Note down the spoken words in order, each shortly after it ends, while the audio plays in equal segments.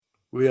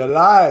We are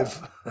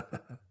live.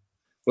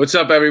 What's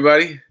up,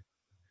 everybody?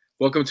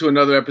 Welcome to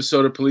another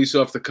episode of Police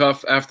Off the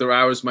Cuff After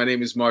Hours. My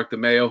name is Mark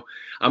DeMeo.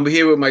 I'm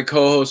here with my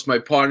co-host, my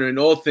partner in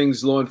all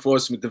things law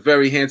enforcement, the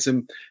very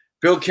handsome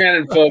Bill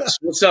Cannon, folks.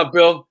 What's up,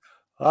 Bill?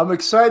 I'm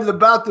excited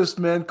about this,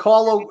 man.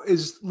 Carlo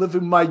is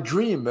living my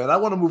dream, man. I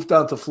want to move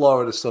down to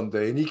Florida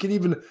someday, and he can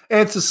even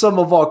answer some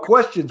of our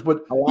questions.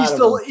 But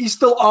he's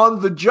still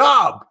on the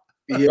job.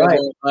 Yeah, right.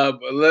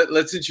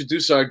 Let's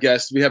introduce our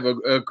guest. We have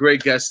a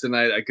great guest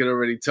tonight. I can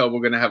already tell we're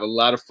going to have a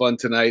lot of fun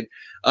tonight.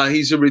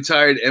 He's a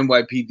retired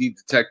NYPD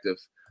detective.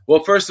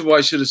 Well, first of all,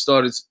 I should have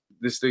started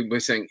this thing by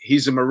saying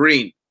he's a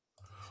Marine.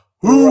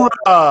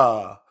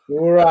 Hoorah!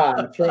 Hoorah!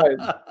 That's right.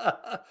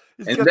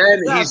 And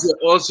then he's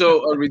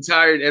also a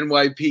retired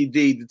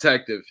NYPD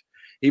detective.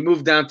 He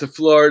moved down to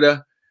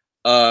Florida.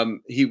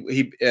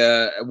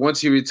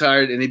 Once he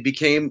retired, and he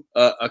became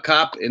a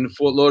cop in the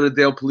Fort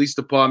Lauderdale Police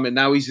Department.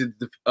 Now he's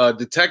a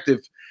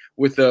detective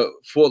with the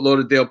Fort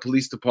Lauderdale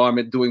Police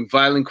Department doing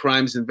violent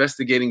crimes,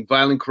 investigating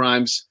violent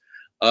crimes.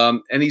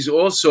 And he's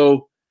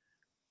also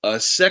a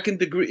second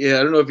degree. Yeah,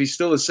 I don't know if he's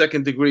still a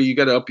second degree. You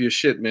got to up your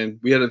shit, man.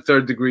 We had a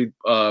third degree.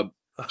 Last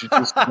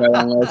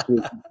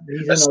week.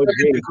 A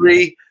second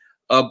degree,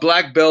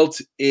 black belt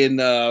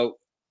in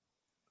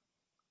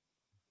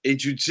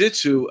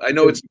jiu-jitsu. I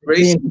know it's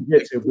Grayson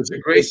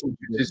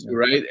jiu-jitsu,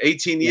 right?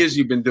 18 years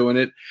you've been doing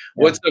it.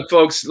 Yeah. What's up,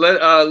 folks?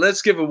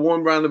 Let's give a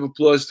warm round of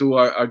applause to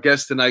our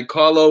guest tonight,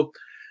 Carlo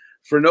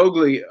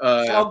Fagnoli.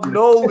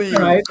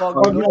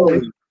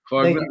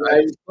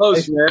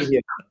 Close,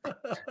 man.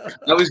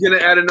 I was going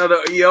to add another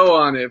EO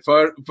on it.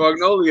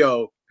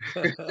 Fagnolio.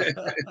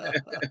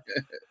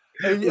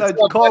 Hey,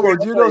 Carlo,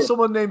 do you know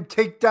someone named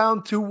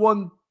Takedown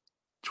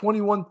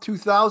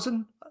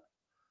 2000?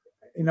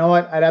 You know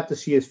what? I'd have to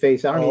see his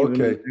face. I don't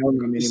even know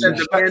him He said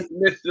the man, the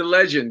myth, the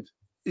legend.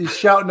 He's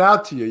shouting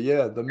out to you,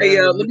 yeah. Let me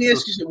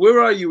ask you, where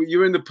are you?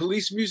 You're in the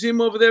police museum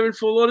over there in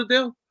Fort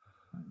Lauderdale?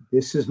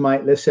 This is my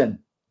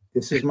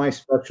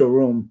special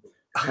room.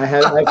 I've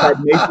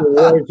had major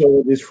wars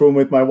over this room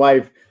with my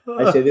wife.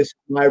 I say, this is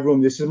my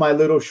room. This is my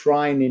little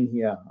shrine in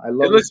here. I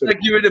love it. It looks like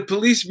you're in a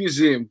police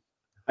museum.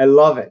 I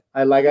love it.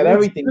 I got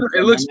everything.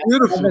 It looks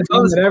beautiful.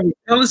 Tell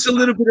us a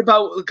little bit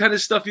about what kind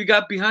of stuff you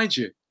got behind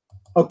you.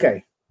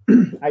 Okay.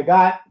 I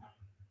got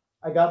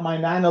my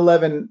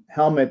 9/11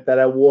 helmet that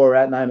I wore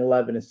at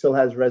 9/11. It still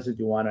has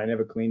residue on it. I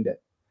never cleaned it.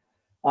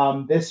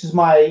 This is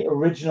my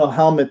original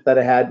helmet that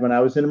I had when I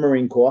was in the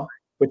Marine Corps,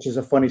 which is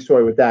a funny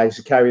story with that. I used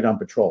to carry it on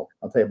patrol.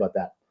 I'll tell you about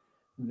that.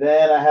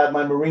 Then I have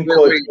my Marine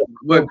Corps.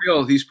 Wait,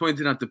 Bill, he's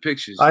pointing out the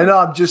pictures. I know.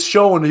 I'm just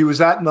showing he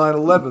was at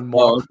 9/11,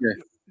 Mark. Oh, okay.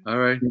 All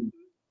right.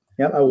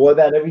 Yep, I wore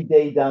that every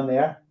day down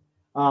there.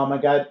 I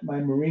got my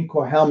Marine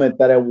Corps helmet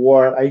that I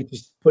wore. I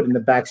just put in the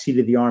back seat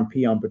of the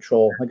RMP on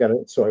patrol. I got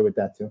a story with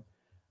that too.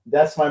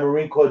 That's my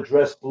Marine Corps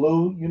dress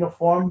blue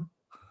uniform.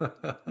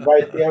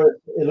 Right there,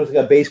 it looks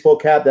like a baseball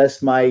cap.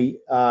 That's my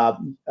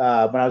when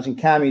I was in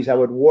camis, I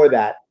would wear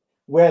that,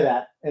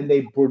 and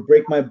they would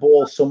break my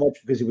balls so much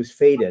because it was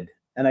faded,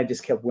 and I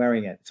just kept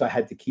wearing it, so I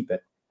had to keep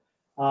it.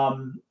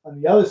 On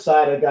the other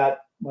side, I got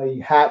my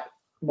hat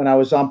when I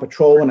was on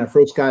patrol when I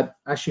first got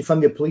actually from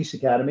the police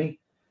academy.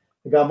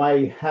 I got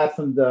my hat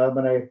from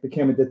when I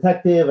became a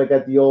detective. I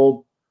got the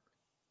old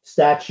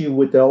statue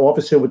with the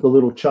officer with the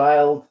little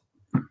child.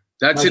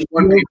 That's in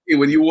 1PP.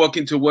 When you walk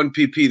into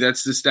 1PP,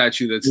 that's the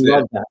statue that's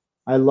there.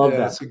 I love that.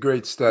 That's a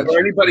great statue. For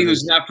anybody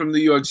who's not from New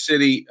York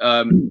City,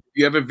 if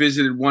you ever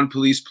visited One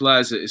Police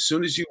Plaza, as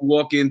soon as you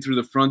walk in through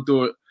the front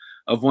door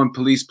of One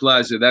Police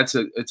Plaza,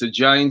 it's a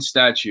giant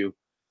statue,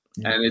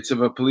 and it's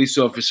of a police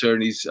officer,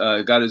 and he's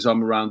got his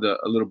arm around a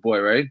little boy,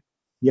 right?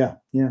 Yeah.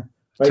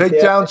 Right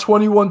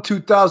Takedown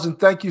 2000.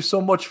 Thank you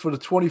so much for the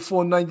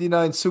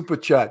 $24.99 super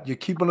chat. You're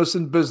keeping us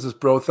in business,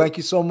 bro. Thank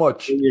you so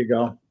much. There you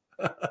go.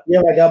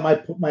 Yeah, I got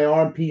my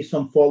arm piece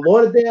from Fort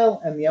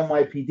Lauderdale and the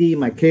NYPD,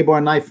 my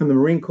K-bar knife from the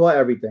Marine Corps,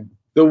 everything.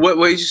 The what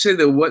did you say?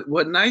 The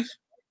what knife?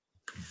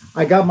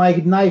 I got my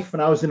knife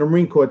when I was in the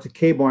Marine Corps. It's a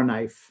K-bar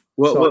knife.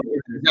 What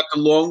is that, the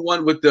long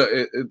one with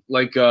the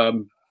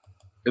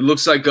it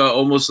looks like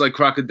almost like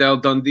Crocodile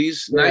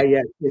Dundee's knife?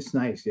 Yeah, it's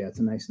nice. Yeah, it's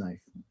a nice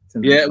knife.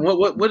 Yeah,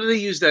 what do they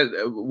use that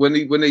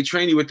when they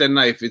train you with that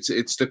knife?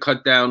 It's to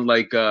cut down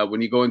like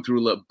when you're going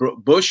through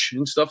bush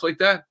and stuff like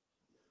that.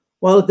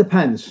 Well, it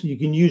depends. You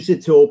can use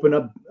it to open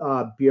up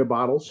beer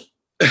bottles.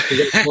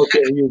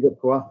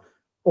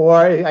 Or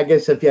I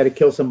guess if you had to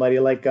kill somebody,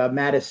 like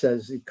Mattis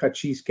says, cut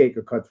cheesecake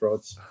or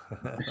cutthroats.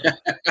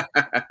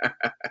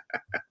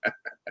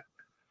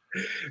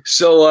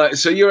 So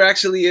you're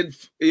actually in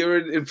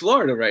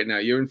Florida right now.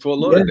 You're in Fort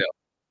Lauderdale.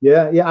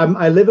 Yeah.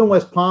 I live in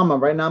West Palm.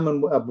 Right now I'm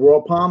in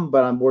Royal Palm,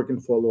 but I'm working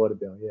for Fort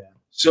Lauderdale. Yeah.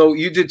 So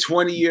you did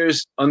 20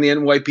 years on the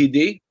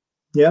NYPD?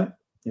 Yeah.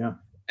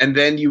 And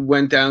then you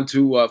went down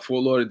to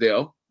Fort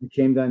Lauderdale. You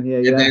came down here.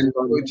 And then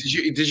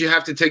did you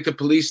have to take the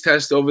police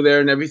test over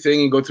there and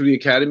everything and go through the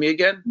academy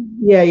again?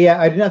 Yeah.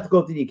 I didn't have to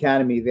go to the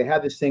academy. They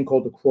have this thing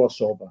called the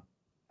crossover,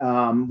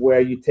 where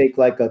you take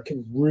like a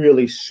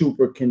really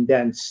super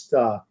condensed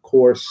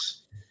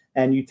course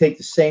and you take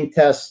the same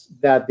test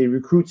that the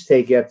recruits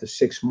take after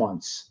 6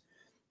 months.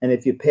 And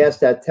if you pass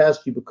that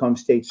test, you become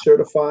state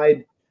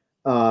certified,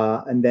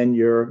 and then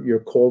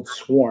you're called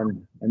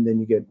sworn, and then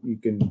you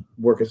can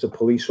work as a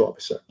police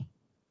officer.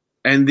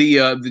 And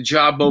the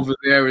job over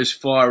there, as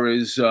far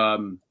as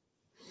the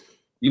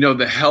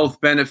health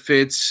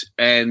benefits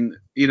and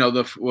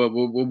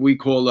what we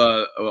call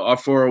our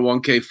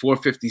 401k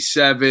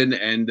 457,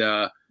 and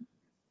are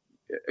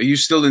you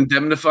still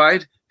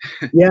indemnified?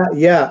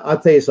 Yeah. I'll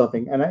tell you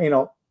something,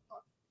 and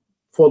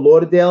Fort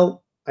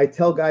Lauderdale, I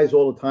tell guys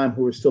all the time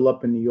who are still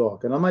up in New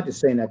York, and I'm not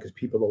just saying that because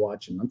people are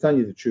watching. I'm telling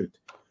you the truth.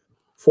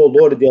 Fort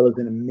Lauderdale is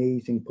an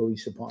amazing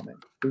police department.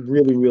 It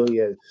really, really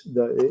is.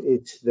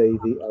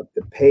 The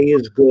pay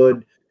is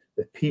good.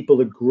 The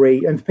people are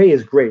great, and the pay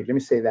is great. Let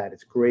me say that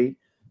it's great.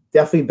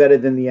 Definitely better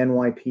than the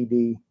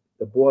NYPD.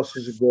 The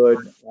bosses are good.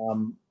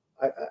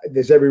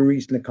 There's every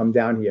reason to come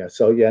down here.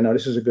 So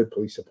this is a good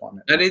police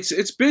department. And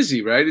it's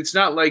busy, right? It's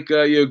not like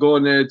you're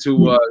going there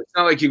to. It's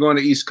not like you're going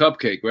to East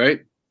Cupcake,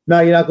 right? No,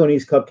 you're not going to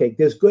East Cupcake.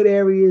 There's good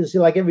areas,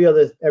 like every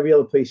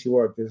other place you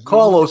work.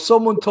 Carlos,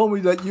 someone told me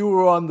that you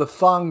were on the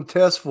Fang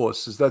task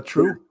force. Is that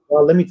true?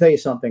 Well, let me tell you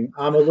something.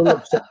 I'm a little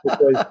upset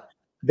because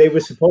they were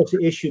supposed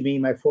to issue me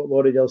my Fort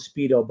Lauderdale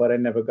Speedo, but I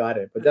never got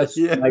it. But that's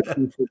my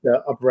beef with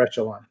the upper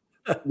echelon.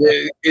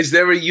 Is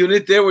there a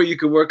unit there where you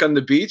could work on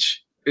the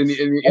beach in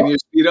your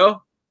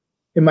Speedo?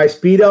 In my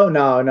Speedo?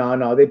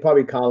 No. They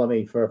probably collar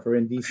me for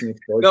indecent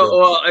exposure. No,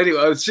 well,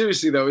 anyway,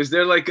 seriously though, is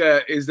there like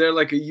a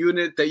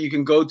unit that you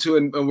can go to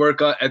and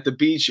work at the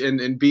beach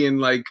and be in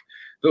like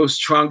those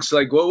trunks?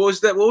 Like what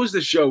was that? What was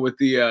the show with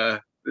the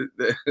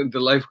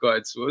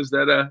lifeguards? What was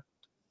that?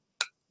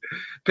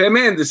 Pam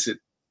Anderson.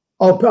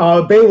 Oh,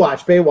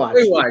 Baywatch. Baywatch.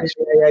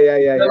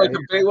 Yeah. Like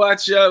a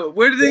Baywatch.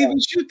 Where did they even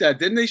shoot that?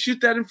 Didn't they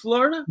shoot that in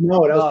Florida?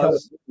 No, that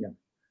was California.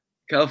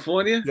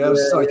 California? Yeah, it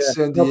was like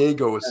San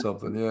Diego or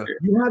something. Yeah.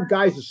 You have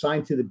guys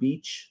assigned to the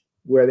beach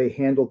where they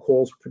handle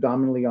calls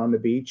predominantly on the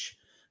beach.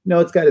 No,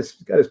 it's got its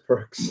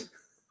perks.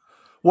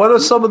 What are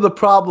some of the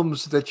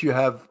problems that you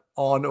have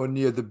on or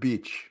near the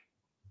beach?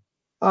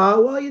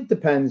 Well, it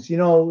depends.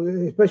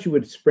 Especially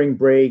with spring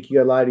break, you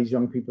got a lot of these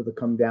young people that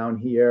come down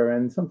here,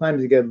 and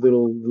sometimes they get a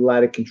little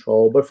out of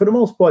control. But for the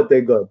most part,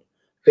 they're good.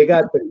 They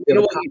got down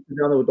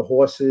there with the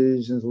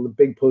horses and the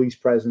big police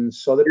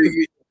presence. So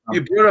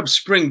you brought up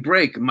spring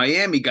break.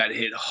 Miami got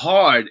hit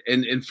hard,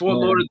 and Fort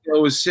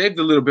Lauderdale was saved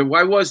a little bit.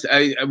 Why was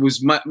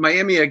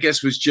Miami? I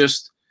guess was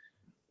just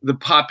the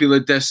popular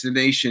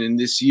destination in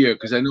this year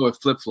because I know it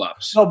flip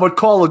flops. No, but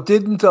Carlo,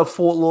 didn't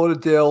Fort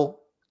Lauderdale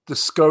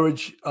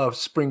discourage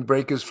spring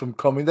breakers from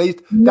coming? That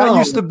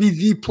used to be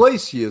the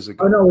place years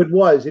ago. Oh no, it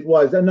was.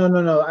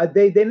 No.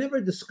 They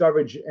never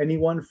discourage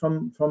anyone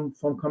from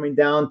coming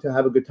down to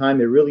have a good time.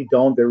 They really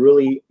don't. They're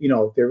really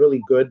they're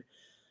really good.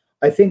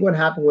 I think what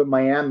happened with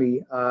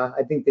Miami,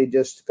 I think they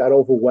just got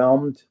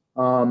overwhelmed.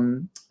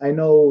 I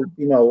know,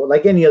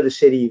 like any other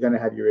city, you're going to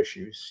have your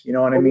issues. You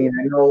know what I mean?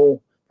 I know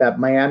that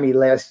Miami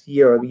last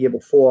year or the year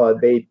before,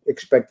 they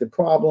expected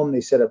problem. They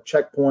set up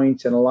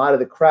checkpoints, and a lot of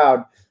the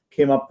crowd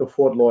came up to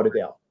Fort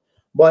Lauderdale.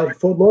 But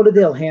Fort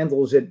Lauderdale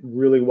handles it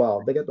really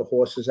well. They got the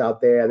horses out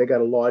there. They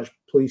got a large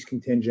police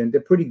contingent. They're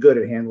pretty good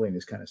at handling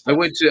this kind of stuff.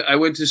 I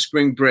went to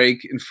spring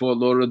break in Fort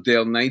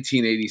Lauderdale,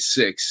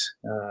 1986.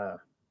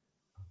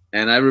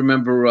 And I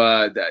remember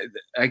I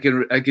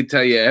could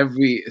tell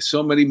you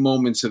so many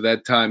moments of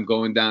that time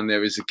going down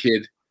there as a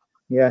kid.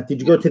 Yeah.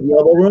 Did you go to the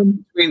elbow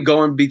room?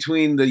 Going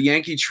between the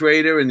Yankee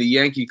Trader and the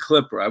Yankee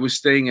Clipper. I was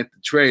staying at the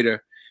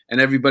Trader,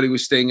 and everybody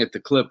was staying at the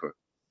Clipper.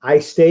 I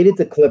stayed at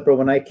the Clipper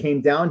when I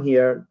came down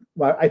here.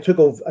 I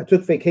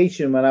took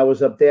vacation when I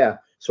was up there.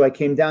 So I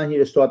came down here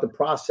to start the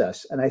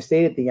process, and I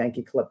stayed at the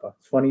Yankee Clipper.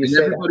 It's funny you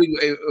say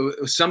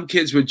that. Some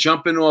kids were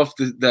jumping off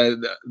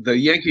the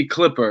Yankee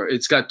Clipper.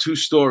 It's got 2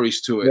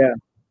 stories to it. Yeah.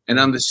 And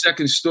on the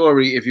second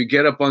story, if you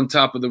get up on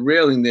top of the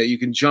railing there, you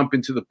can jump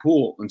into the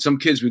pool. And some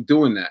kids were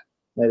doing that.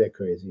 They're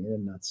crazy. They're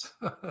nuts.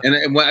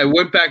 And when I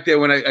went back there,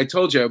 when I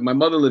told you, my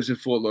mother lives in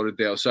Fort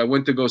Lauderdale. So I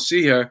went to go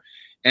see her,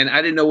 and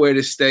I didn't know where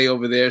to stay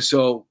over there.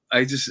 So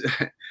I just...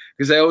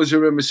 Because I always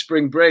remember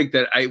spring break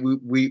that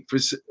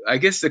I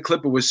guess the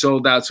Clipper was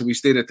sold out, so we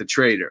stayed at the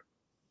Trader.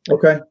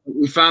 Okay.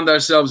 We found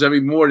ourselves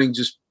every morning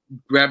just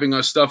grabbing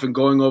our stuff and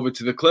going over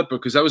to the Clipper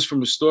because I was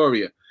from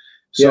Astoria.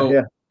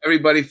 So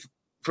everybody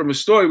from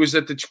Astoria was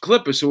at the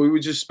Clipper, so we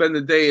would just spend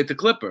the day at the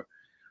Clipper.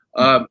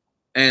 So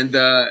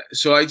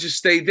I just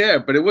stayed there,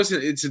 but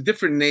it's a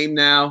different name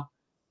now.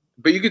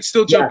 But you could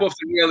still jump off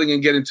the railing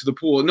and get into the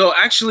pool. No,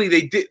 actually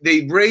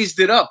they raised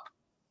it up.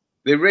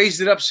 They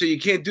raised it up so you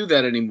can't do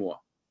that anymore.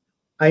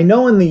 I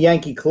know in the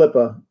Yankee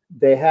Clipper,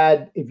 they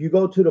had, if you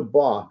go to the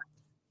bar,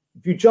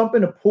 if you jump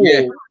in a pool,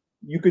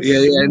 you could see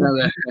I know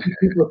that.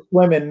 people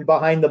swimming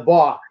behind the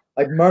bar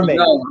like mermaids.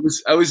 No,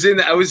 I was in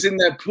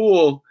that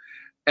pool,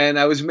 and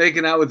I was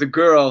making out with a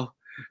girl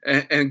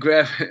and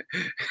grab.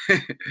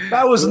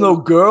 That was no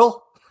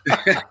girl.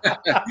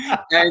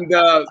 And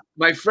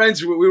my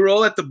friends, we were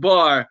all at the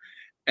bar,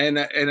 and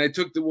I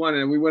took the one,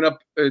 and we went up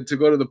to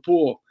go to the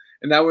pool,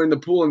 and now we're in the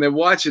pool, and they're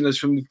watching us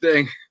from the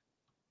thing.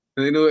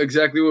 They knew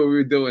exactly what we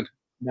were doing.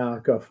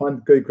 No,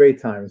 fun, good,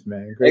 great times,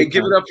 man. Great hey,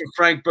 give it up for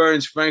Frank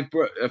Burns. Frank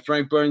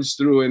Burns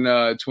threw in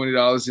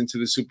 $20 into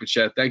the super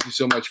chat. Thank you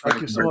so much, Frank.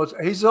 Thank you so much.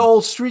 He's an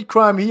old street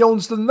crime. He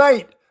owns the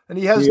night, and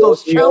he has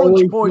those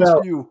challenge points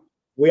for you.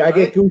 I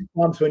get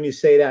goosebumps when you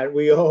say that.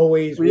 We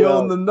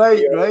own the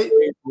night, right?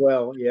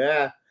 Well,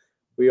 yeah,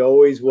 we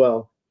always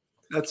will.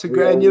 That's a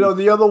grand. You know,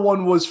 the other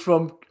one was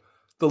from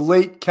the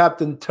late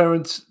Captain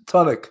Terrence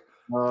Tunnock.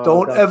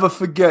 Don't ever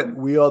forget,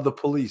 we are the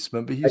police.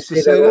 Remember, he used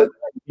to say that.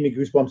 Give me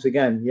goosebumps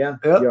again. Yeah,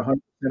 you're 100%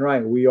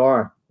 right. We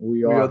are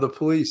the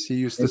police. He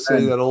used to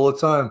say that all the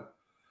time,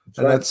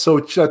 that's so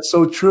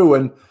true.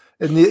 And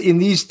in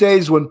these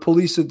days when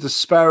police are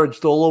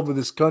disparaged all over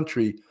this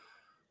country,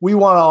 we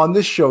want to, on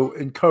this show,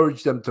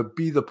 encourage them to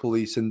be the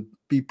police and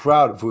be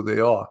proud of who they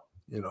are.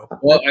 You know.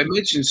 Well, I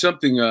mentioned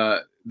something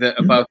that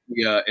about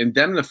the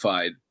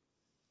indemnified.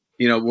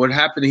 You know what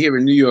happened here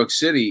in New York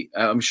City.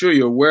 I'm sure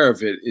you're aware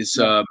of it. Is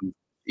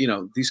you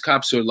know, these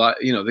cops are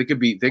they could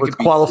be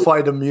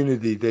qualified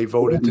immunity. They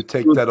voted to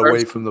take that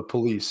away from the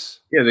police.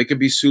 Yeah, they could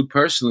be sued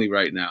personally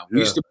right now. We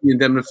used to be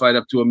indemnified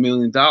up to $1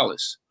 million.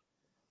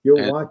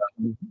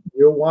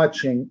 You're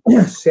watching.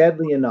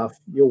 Sadly enough,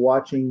 you're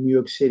watching New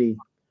York City.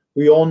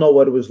 We all know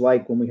what it was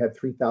like when we had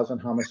 3,000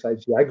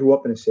 homicides. I grew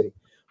up in a city.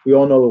 We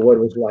all know what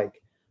it was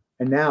like.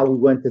 And now we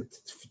went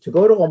to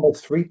go to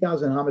almost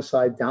 3,000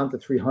 homicides down to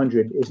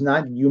 300 is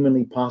not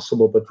humanly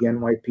possible, but the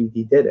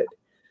NYPD did it.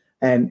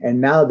 And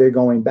now they're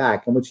going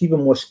back. And what's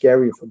even more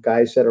scary for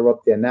guys that are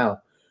up there now,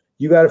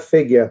 you got to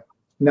figure,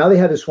 now they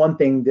have this one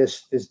thing,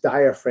 this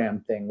diaphragm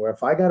thing, where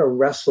if I got to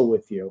wrestle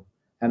with you,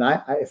 and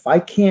if I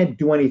can't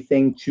do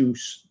anything to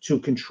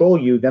control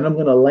you, then I'm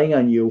going to lay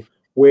on you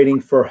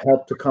waiting for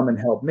help to come and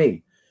help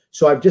me.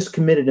 So I've just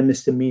committed a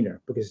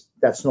misdemeanor because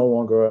that's no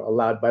longer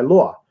allowed by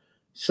law.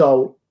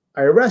 So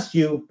I arrest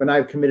you, but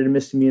I've committed a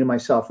misdemeanor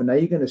myself. And now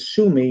you're going to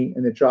sue me,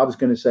 and the job is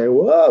going to say,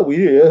 well,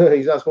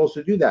 he's not supposed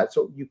to do that.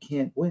 So you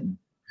can't win.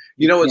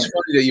 You know what's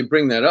funny that you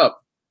bring that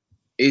up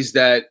is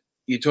that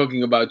you're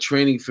talking about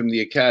training from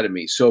the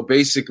academy. So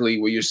basically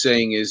what you're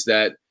saying is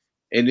that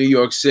in New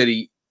York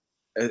City,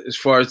 as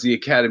far as the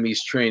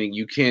academy's training,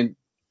 you can't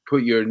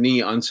put your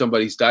knee on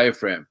somebody's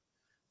diaphragm.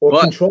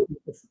 But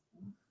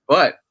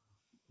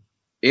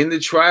in the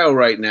trial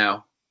right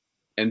now,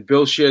 and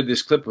Bill shared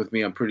this clip with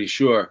me, I'm pretty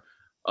sure,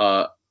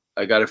 I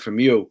got it from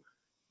you.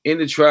 In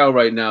the trial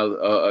right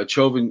now,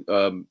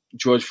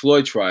 George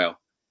Floyd trial,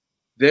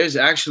 there's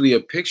actually a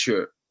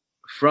picture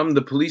from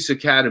the police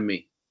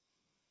academy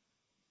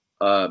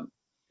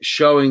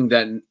showing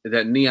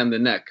that knee on the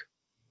neck.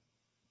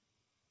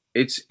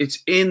 It's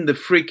in the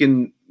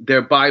freaking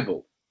their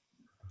Bible.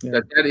 Yeah.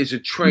 That is a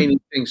training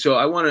thing. So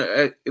I want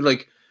to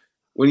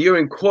when you're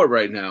in court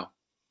right now,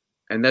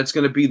 and that's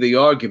going to be the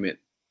argument.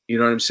 You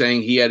know what I'm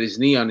saying? He had his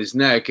knee on his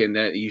neck, and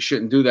that you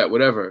shouldn't do that,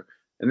 whatever.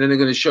 And then they're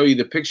going to show you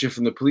the picture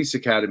from the police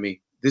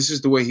academy. This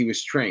is the way he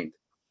was trained,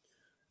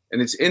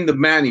 and it's in the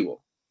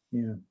manual.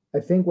 Yeah, I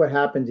think what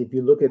happens if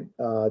you look at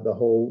the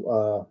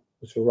whole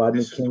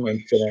Rodney King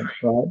incident,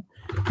 right?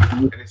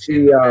 You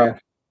see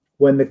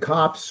when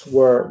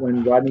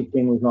Rodney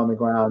King was on the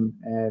ground,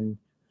 and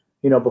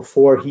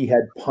before he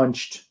had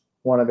punched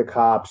one of the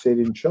cops, they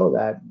didn't show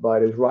that.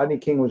 But as Rodney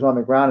King was on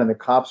the ground and the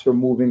cops were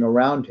moving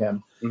around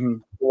him,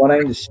 from what I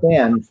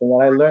understand, from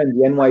what I learned,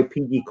 the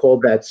NYPD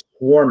called that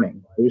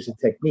swarming. It was a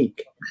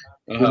technique,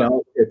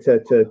 until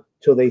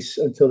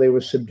they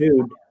were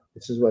subdued.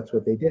 This is what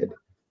they did.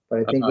 But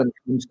I think when it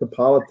comes to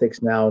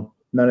politics now,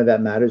 none of that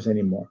matters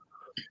anymore.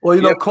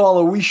 Well,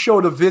 Carla, we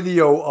showed a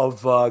video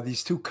of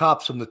these two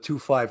cops from the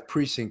 2-5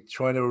 precinct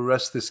trying to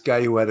arrest this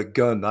guy who had a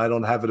gun. I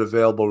don't have it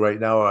available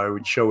right now, or I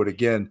would show it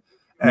again.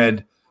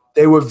 And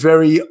they were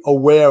very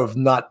aware of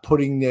not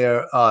putting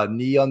their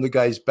knee on the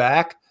guy's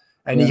back.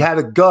 And he had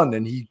a gun,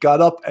 and he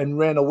got up and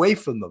ran away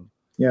from them.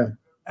 Yeah.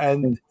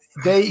 And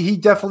he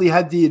definitely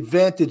had the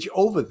advantage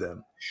over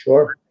them.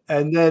 Sure.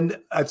 And then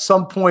at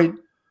some point,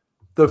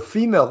 the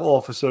female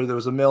officer, there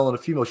was a male and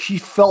a female, she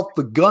felt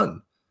the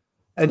gun.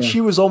 And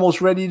she was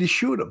almost ready to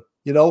shoot him,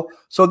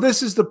 So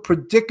this is the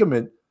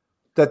predicament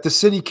that the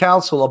city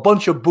council, a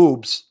bunch of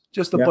boobs,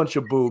 just a bunch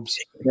of boobs,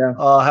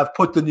 have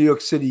put the New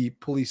York City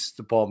Police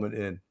Department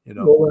in,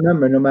 Well,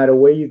 remember, no matter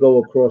where you go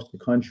across the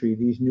country,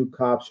 these new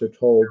cops are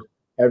told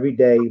every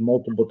day,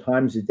 multiple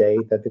times a day,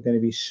 that they're going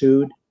to be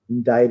sued,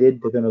 indicted,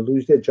 they're going to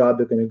lose their job,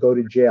 they're going to go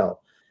to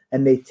jail.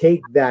 And they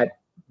take that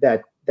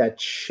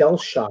shell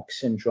shock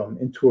syndrome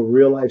into a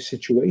real life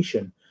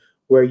situation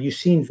where you've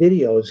seen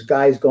videos,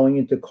 guys going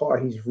into car,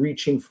 he's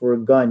reaching for a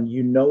gun.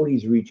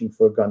 He's reaching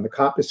for a gun. The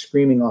cop is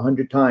screaming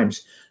 100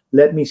 times,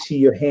 let me see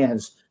your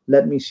hands.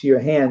 Let me see your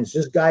hands.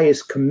 This guy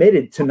is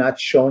committed to not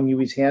showing you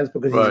his hands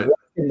because he's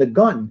watching the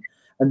gun.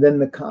 And then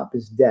the cop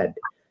is dead.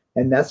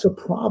 And that's a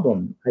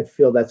problem, I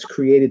feel, that's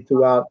created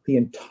throughout the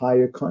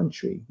entire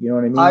country. You know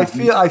what I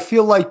mean? I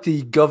feel like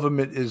the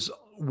government is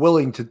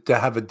willing to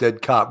have a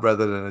dead cop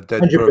rather than a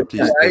dead perp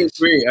these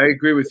days. I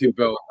agree with you,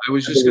 Bill. I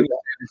was just going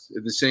to say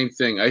the same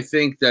thing. I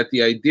think that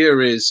the idea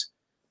is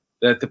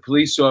that the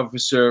police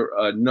officer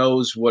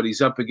knows what he's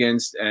up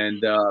against,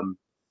 and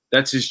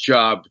that's his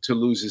job to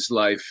lose his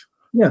life.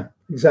 Yeah,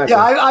 exactly.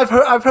 Yeah,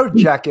 I've heard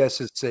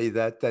jackasses say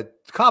that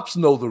cops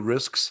know the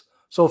risks.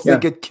 So if they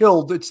get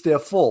killed, it's their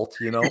fault,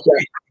 you know.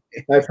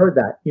 Yeah, I've heard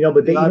that, you know.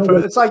 But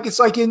it's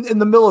like in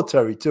the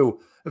military too.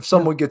 If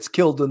someone gets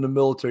killed in the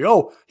military,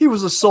 oh, he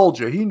was a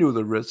soldier. He knew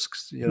the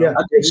risks. You know. Yeah,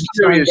 I'm just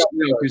curious,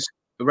 you know, because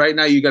right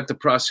now you got the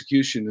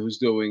prosecution who's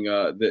doing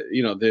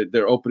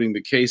they're opening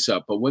the case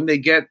up. But when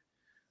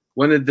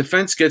the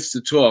defense gets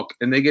to talk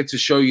and they get to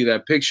show you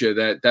that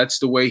picture, that's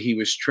the way he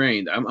was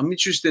trained. I'm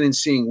interested in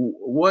seeing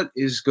what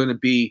is going to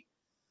be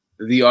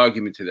the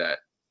argument to that.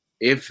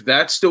 If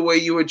that's the way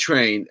you were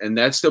trained and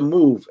that's the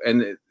move,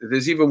 and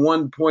there's even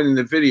one point in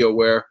the video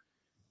where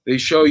they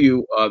show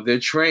you they're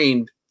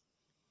trained.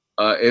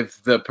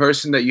 If the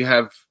person that you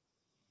have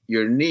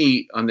your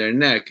knee on their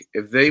neck,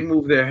 if they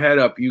move their head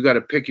up, you got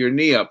to pick your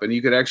knee up, and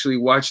you could actually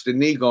watch the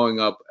knee going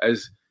up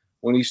as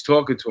when he's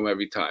talking to him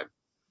every time.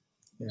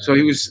 Yeah. So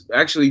he was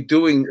actually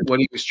doing what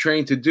he was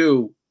trained to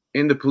do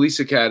in the police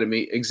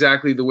academy,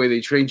 exactly the way they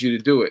trained you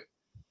to do it.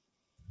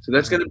 So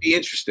that's going to be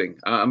interesting.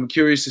 I'm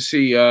curious to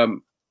see,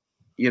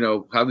 you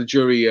know, how the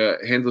jury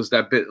handles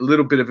that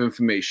little bit of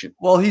information.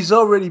 Well, he's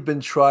already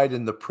been tried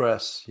in the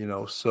press, you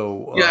know.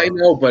 So yeah, I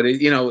know, but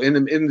you know, in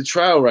the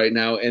trial right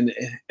now, and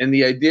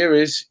the idea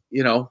is,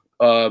 you know,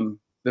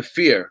 the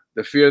fear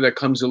that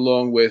comes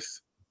along with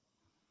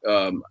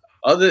I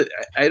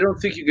don't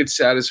think you could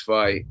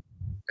satisfy,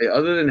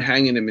 other than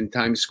hanging him in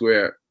Times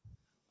Square.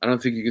 I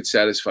don't think you could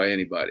satisfy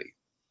anybody.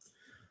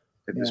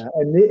 Yeah,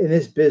 and in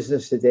this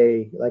business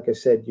today, like I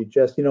said, you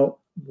just, you know,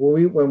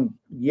 when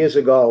years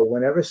ago,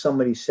 whenever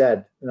somebody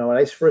said, you know, when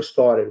I first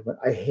started,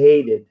 I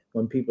hated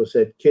when people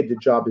said, "Kid, the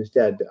job is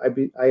dead." I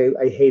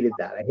hated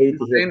that. I hated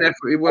to hear that.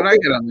 When I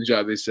got on the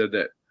job, they said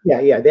that.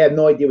 Yeah, they had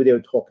no idea what they were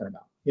talking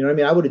about. You know what I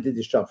mean? I would have did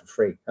this job for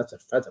free. That's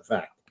a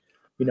fact.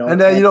 You know.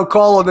 And then, you know,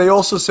 Carlo, they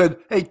also said,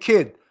 "Hey,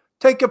 kid,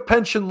 take a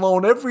pension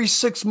loan every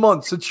 6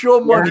 months. It's your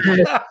money."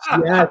 Yes,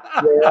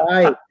 you're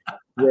right.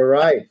 You're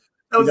right.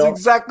 That was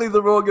exactly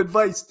the wrong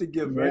advice to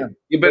give, right?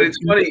 Yeah, but it's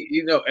funny,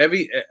 you know.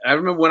 I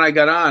remember when I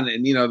got on,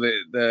 and you know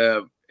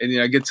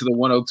I get to the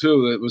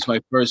 102. It was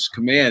my first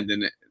command,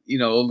 and you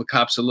know all the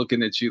cops are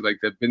looking at you like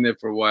they've been there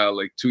for a while,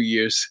 like 2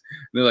 years.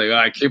 And they're like,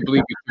 "Oh, I can't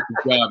believe you took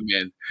the job,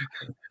 man.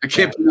 I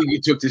can't believe you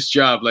took this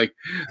job. Like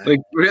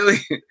really."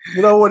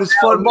 You know what is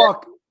fun,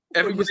 Mark?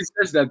 Everybody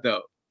says that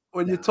though.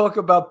 When you talk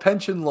about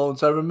pension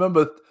loans, I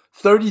remember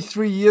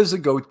 33 years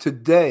ago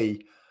today,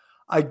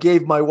 I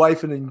gave my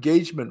wife an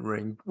engagement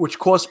ring, which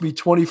cost me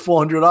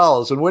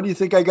 $2,400. And where do you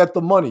think I got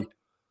the money?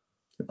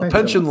 A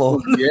pension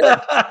loan.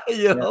 Yeah.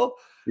 You know?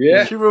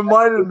 Yeah. She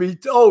reminded me,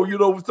 oh, you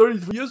know,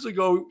 33 years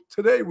ago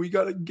today, we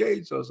got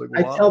engaged. I was like,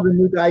 wow. I tell the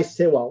new guys,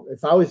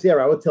 if I was there,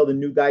 I would tell the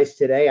new guys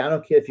today, I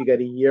don't care if you got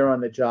a year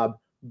on the job,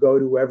 go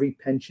to every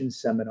pension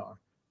seminar.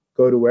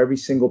 Go to every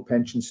single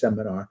pension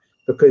seminar.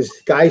 Because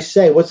guys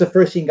say, what's the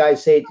first thing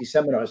guys say at these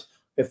seminars?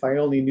 If I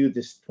only knew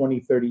this 20,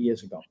 30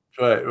 years ago.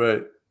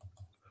 Right.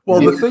 Well,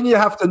 the thing you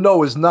have to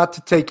know is not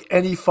to take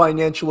any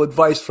financial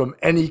advice from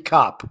any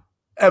cop,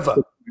 ever.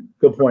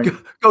 Good point.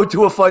 Go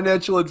to a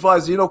financial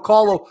advisor. You know,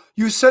 Carlo,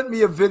 you sent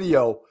me a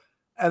video,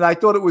 and I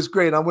thought it was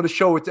great. I'm going to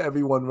show it to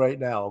everyone right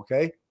now,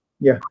 okay?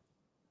 Yeah.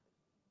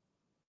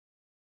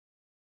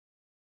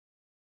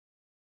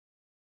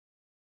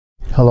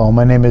 Hello,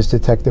 my name is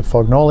Detective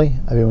Fognoli.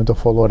 I've been with the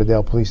Fort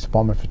Lauderdale Police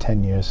Department for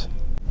 10 years.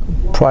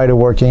 Prior to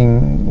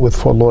working with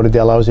Fort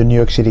Lauderdale, I was a New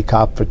York City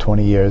cop for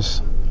 20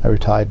 years. I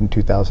retired in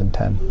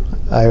 2010.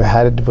 I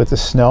had it with the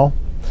snow.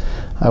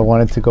 I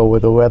wanted to go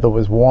where the weather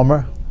was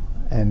warmer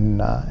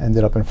and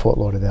ended up in Fort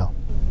Lauderdale.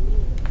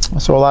 I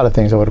saw a lot of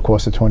things over the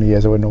course of 20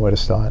 years. I wouldn't know where to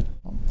start.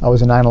 I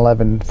was a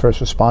 9/11 first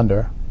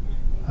responder.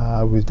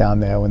 I was down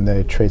there when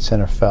the Trade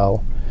Center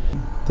fell.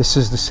 This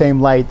is the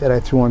same light that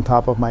I threw on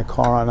top of my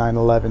car on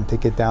 9/11 to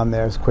get down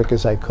there as quick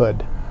as I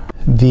could.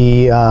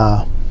 The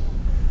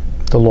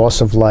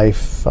loss of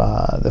life,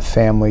 the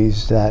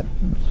families that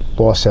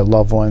lost their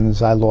loved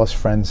ones. I lost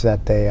friends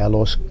that day. I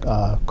lost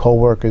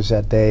co-workers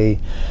that day.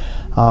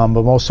 But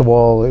most of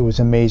all, it was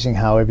amazing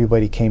how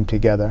everybody came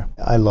together.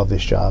 I love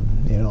this job.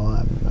 You know,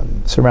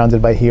 I'm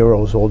surrounded by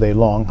heroes all day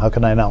long. How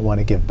can I not want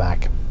to give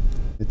back?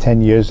 The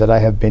 10 years that I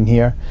have been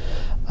here,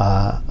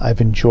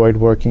 I've enjoyed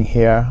working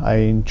here. I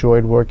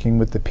enjoyed working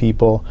with the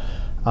people.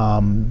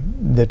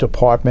 The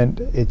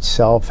department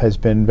itself has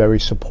been very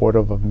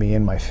supportive of me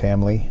and my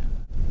family.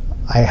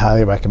 I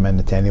highly recommend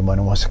it to anyone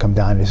who wants to come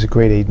down. It's a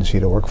great agency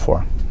to work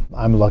for.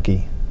 I'm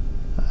lucky.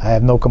 I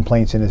have no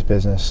complaints in this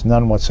business,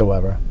 none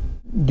whatsoever.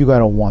 You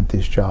gotta want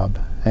this job,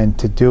 and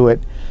to do it,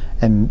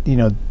 and you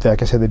know,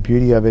 like I said, the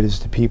beauty of it is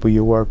the people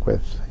you work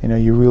with. You know,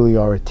 you really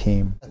are a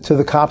team. To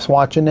the cops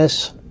watching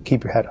this,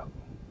 keep your head up.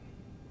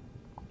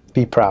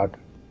 Be proud.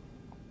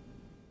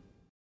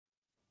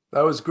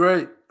 That was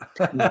great.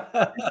 Let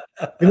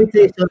me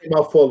tell you something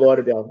about Fort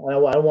Lauderdale.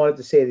 I wanted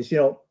to say this. You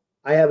know,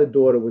 I have a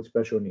daughter with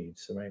special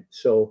needs, right?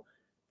 So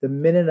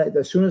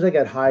as soon as I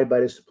got hired by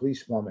this police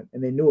department,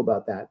 and they knew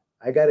about that,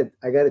 I got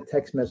a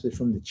text message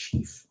from the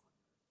chief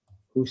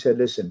who said,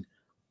 "Listen,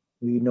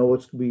 We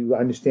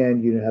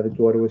understand you have a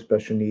daughter with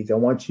special needs. I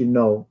want you to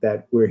know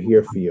that we're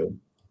here for you.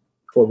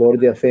 Fort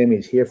Lauderdale family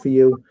is here for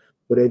you.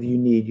 Whatever you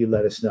need, you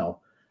let us know.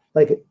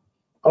 Like,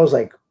 I was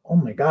like, oh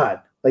my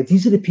God. Like,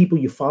 these are the people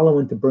you follow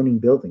into burning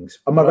buildings.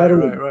 Am I right?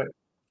 Right.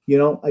 You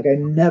know, like I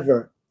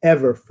never,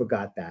 ever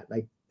forgot that.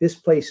 Like, this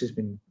place has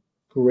been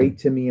great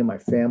to me and my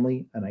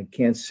family, and I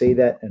can't say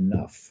that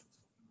enough.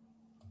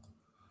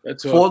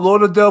 That's Fort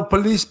Lauderdale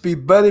police be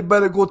better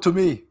go to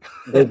me.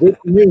 They're good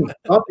to me.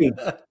 Puppy.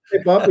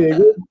 Hey, Puppy, they're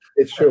good.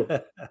 It's true.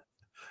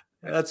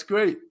 That's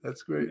great.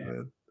 That's great,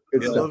 man.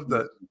 Good I stuff. love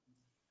that.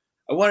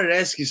 I wanted to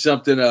ask you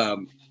something,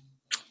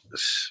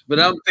 but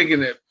I'm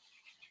thinking that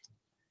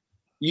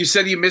you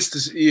said you missed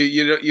the,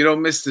 you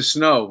don't miss the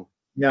snow.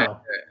 No.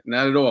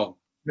 Not at all.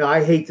 No,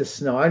 I hate the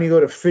snow. I only go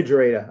to the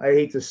refrigerator. I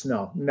hate the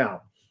snow. No.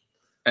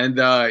 And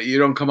you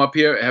don't come up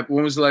here?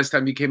 When was the last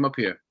time you came up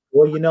here?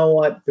 Well, you know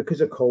what?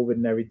 Because of COVID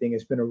and everything,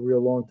 it's been a real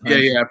long time.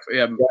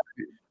 Yeah.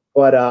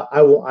 But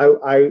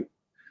I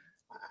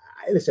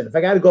listen, if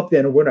I got to go up there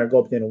in the winter, I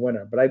go up there in the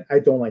winter. But I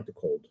don't like the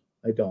cold.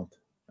 I don't.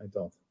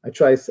 I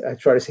try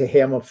to say,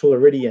 hey, I'm a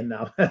Floridian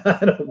now. I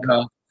don't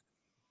know.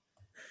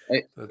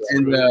 And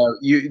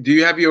do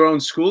you have your own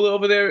school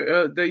over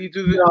there that you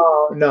do this?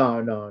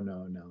 No.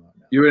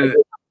 You're in it.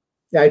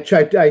 Yeah,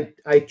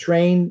 I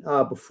train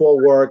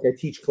before work. I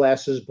teach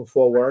classes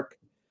before work,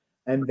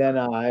 and then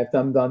after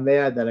I'm done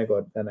there, then I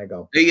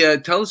go. Hey,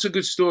 tell us a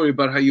good story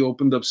about how you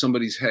opened up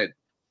somebody's head.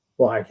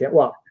 Well, I can't.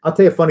 Well, I'll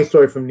tell you a funny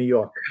story from New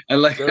York. I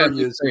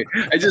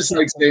just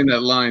like saying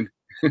that line.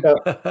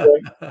 I'll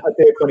tell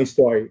you a funny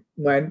story.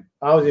 When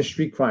I was in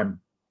street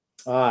crime,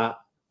 my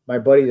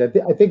buddies, I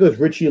think it was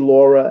Richie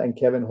Laura and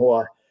Kevin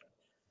Hoare.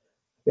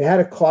 They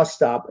had a car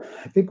stop.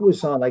 I think it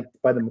was on like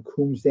by the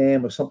McCombs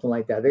Dam or something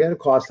like that. They had a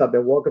car stop. They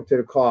walk up to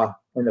the car,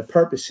 and the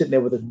perp is sitting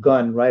there with a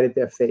gun right at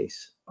their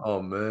face.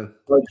 Oh man!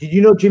 Did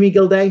you know Jimmy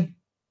Gilday?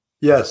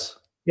 Yes.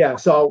 Yeah.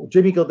 So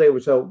Jimmy Gilday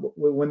was. So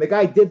when the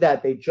guy did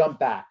that, they jump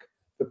back.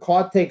 The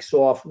car takes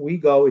off. We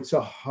go. It's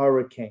a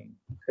hurricane.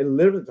 It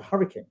literally, it's a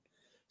hurricane.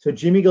 So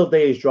Jimmy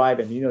Gilday is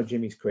driving. You know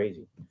Jimmy's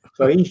crazy.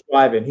 So he's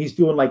driving. He's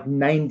doing like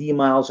 90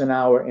 miles an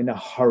hour in a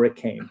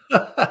hurricane.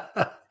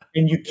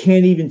 And you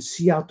can't even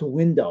see out the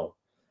window.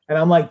 And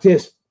I'm like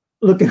this,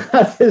 looking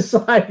at the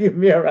side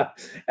mirror.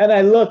 And I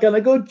look and I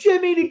go,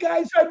 Jimmy, the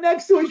guy's right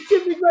next to us.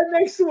 Jimmy's right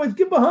next to us.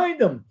 Get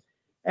behind him.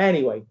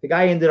 Anyway, the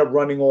guy ended up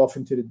running off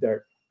into the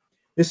dirt.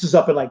 This is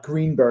up in like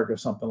Greenberg or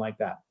something like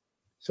that.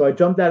 So I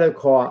jumped out of the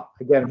car.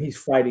 Again, he's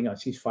fighting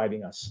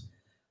us.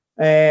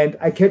 And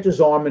I catch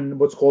his arm in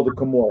what's called a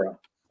Kimura.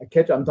 I'm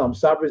telling him,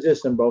 stop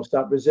resisting, bro.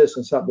 Stop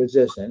resisting.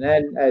 And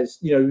then as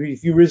you know,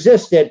 if you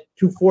resist it,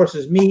 two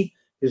forces meet.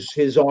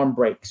 His arm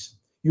breaks.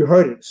 You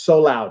heard it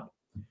so loud.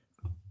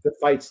 The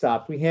fight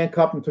stopped. We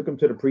handcuffed him, took him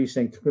to the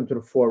precinct, took him to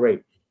the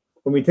 4-8.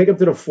 When we take him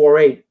to the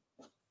 4-8,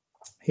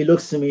 he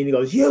looks to me and he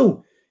goes,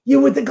 you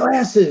with the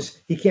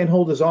glasses. He can't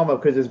hold his arm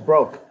up because it's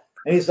broke.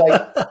 And he's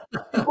like,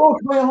 you broke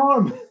my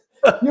arm.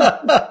 But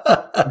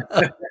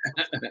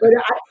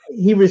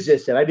he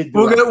resisted. I didn't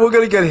do it. We're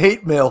gonna get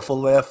hate mail for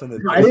laughing at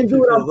this. I didn't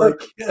do it on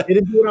purpose.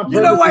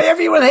 You know why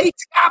everyone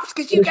hates cops?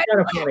 Because you get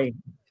kind of funny.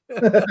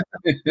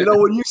 You know,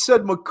 when you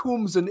said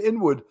McCombs and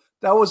Inwood,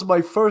 that was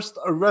my first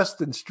arrest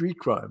in street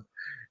crime.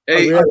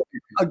 Hey,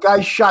 a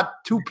guy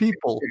shot 2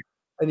 people,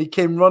 and he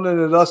came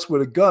running at us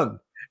with a gun.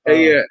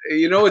 Hey,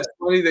 you know it's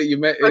funny that you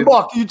met. Hey,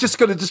 Mark, you just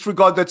gonna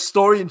disregard that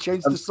story and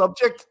change the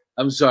subject?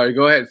 I'm sorry.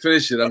 Go ahead,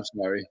 finish it. I'm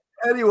sorry.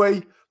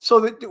 Anyway,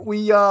 so that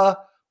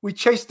we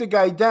chased the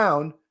guy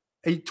down.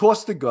 He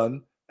tossed the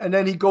gun, and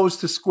then he goes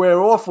to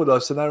square off with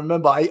us. And I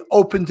remember I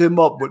opened him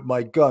up with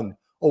my gun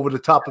over the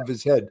top of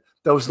his head.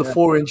 That was the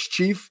 4-inch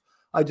chief.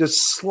 I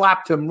just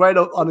slapped him right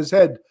on his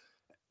head,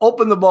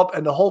 opened him up,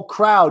 and the whole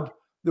crowd,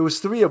 there was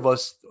 3 of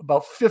us,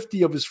 about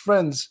 50 of his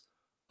friends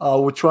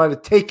were trying to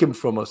take him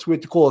from us. We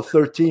had to call a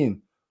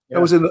 13. Yeah.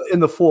 That was in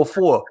the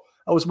 4-4.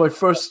 That was my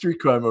first street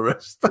crime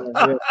arrest.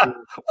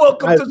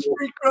 Welcome to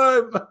street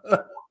crime.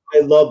 I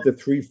love the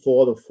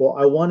 3-4, the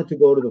 4. I wanted to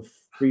go to the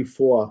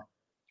 3-4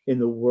 in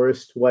the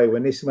worst way.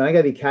 When I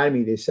got the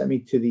academy, they sent me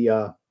to the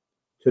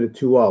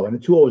 2-0, and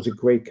the 2-0 was a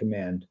great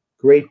command.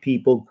 Great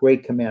people,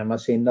 great command. I'm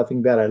not saying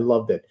nothing bad. I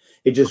loved it.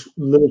 It just a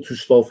little too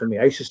slow for me.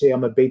 I used to say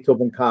I'm a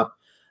Beethoven cop.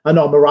 I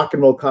know I'm a rock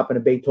and roll cop in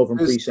a Beethoven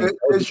precinct.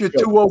 There's your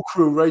 2-0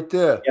 crew right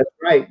there.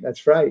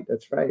 That's right.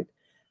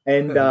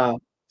 And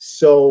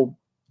so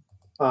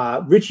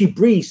Richie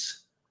Brees,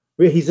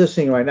 he's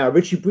listening right now.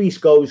 Richie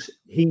Brees goes,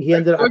 he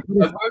ended up. I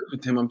worked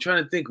with him. I'm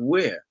trying to think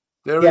where.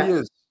 There he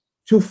is.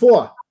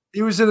 2-4.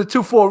 He was in the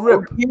 2-4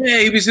 rip. Oh, yeah,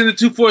 he was in the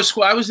 2-4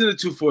 squad. I was in the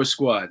 2-4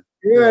 squad.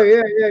 Yeah.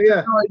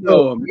 I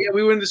know him. Yeah,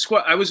 we were in the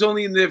squad. I was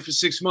only in there for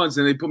 6 months,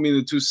 and they put me in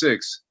the 2-6.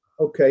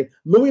 Okay.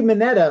 Louis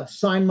Mineta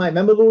signed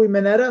remember Louis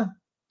Mineta?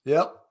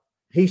 Yep.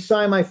 He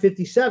signed my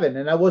 57,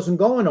 and I wasn't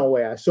going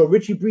nowhere. So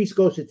Richie Brees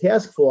goes to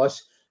task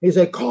force. He's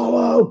like,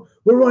 Carlo,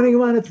 we're running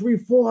around at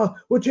 3-4.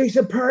 We're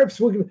chasing perps.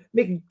 We're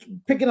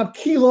picking up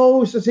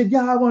kilos. I said,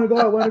 yeah, I want to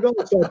go.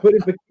 So I put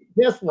in for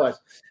task force,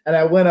 and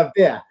I went up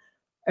there.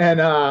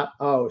 And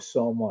oh,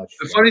 so much.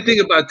 The funny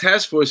thing about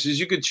task force is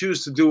you could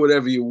choose to do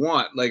whatever you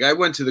want. Like I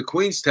went to the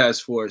Queens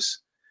task force,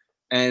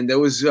 and there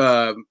was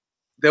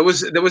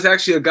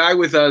actually a guy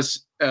with us.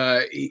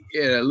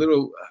 A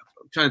little,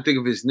 I'm trying to think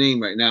of his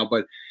name right now,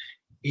 but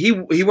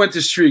he went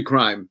to street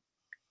crime,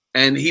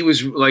 and he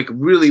was like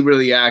really,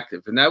 really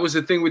active. And that was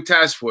the thing with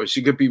task force.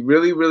 You could be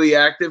really, really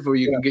active, or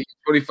you can get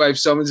 25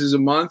 summonses a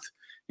month.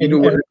 You knew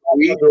what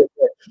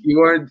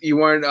you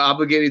weren't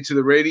obligated to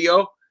the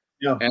radio.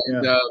 Yeah.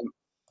 And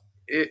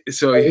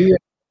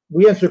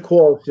we answered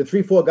calls. The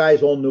 3-4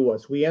 guys all knew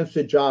us. We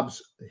answered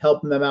jobs,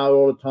 helping them out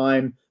all the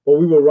time. But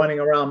we were running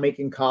around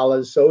making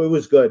collars, so it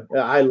was good.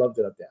 I loved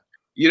it up there.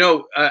 You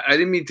know, I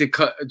didn't mean to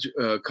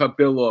cut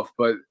Bill off,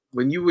 but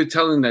when you were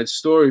telling that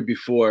story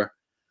before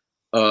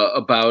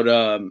about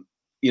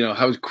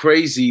how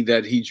crazy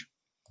that he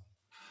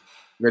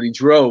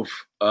drove,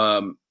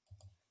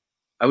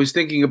 I was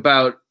thinking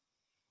about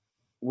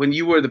when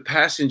you were the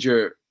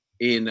passenger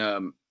in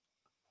an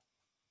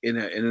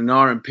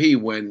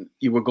RMP when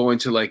you were going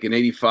to like an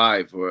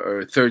 85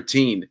 or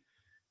 13,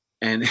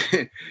 and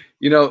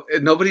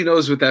nobody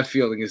knows what that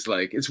feeling is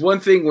like. It's one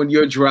thing when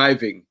you're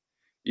driving,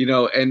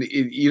 and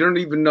you don't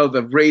even know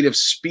the rate of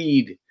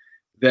speed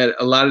that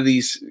a lot of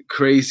these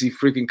crazy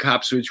freaking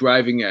cops are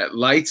driving at.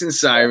 Lights and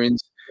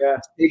sirens,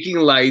 taking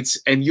lights,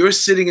 and you're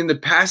sitting in the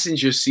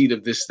passenger seat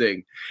of this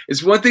thing.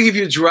 It's one thing if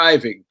you're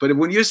driving, but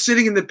when you're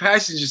sitting in the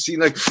passenger seat,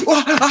 like,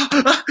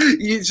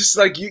 you just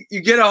like,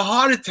 you get a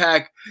heart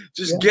attack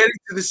just getting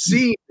to the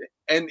scene.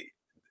 And,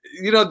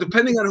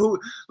 depending on who,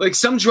 like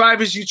some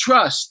drivers you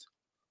trust,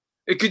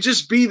 it could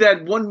just be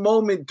that one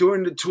moment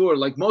during the tour.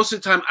 Like most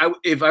of the time, I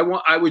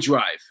would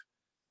drive.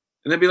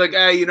 And they'd be like,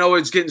 hey,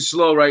 it's getting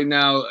slow right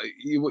now.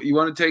 You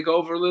want to take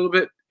over a little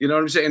bit? You know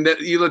what I'm saying? And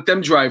you let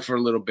them drive for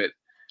a little bit.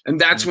 And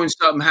that's when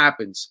something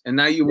happens. And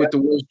now you're with the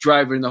worst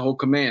driver in the whole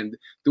command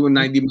doing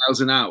 90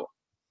 miles an hour.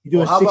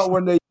 Well, how about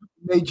when they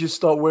made you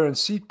start wearing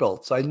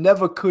seatbelts? I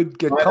never could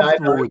get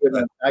comfortable with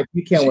that.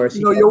 You can't wear a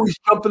seatbelt. You're always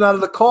jumping out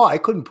of the car. I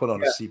couldn't put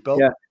on a seatbelt.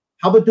 Yeah.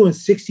 How about doing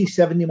 60,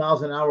 70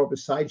 miles an hour up a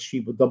side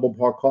street with double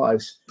parked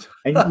cars?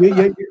 And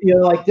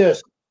you're like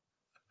this.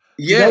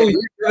 Yeah,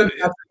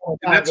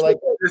 that's what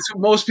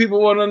most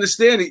people won't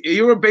understand.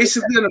 You were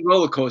basically on a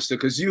roller coaster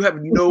because you have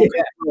no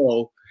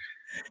control.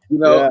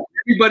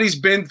 Everybody's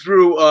been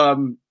through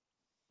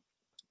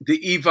the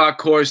EVOC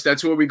course.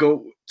 That's where we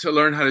go to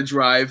learn how to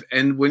drive.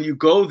 And when you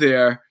go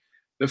there,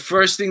 the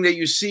first thing that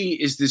you see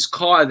is this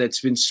car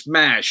that's been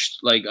smashed,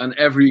 like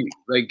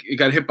it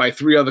got hit by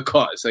 3 other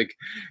cars. Like,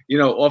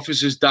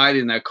 officers died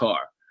in that car.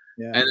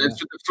 Yeah, and that's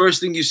the first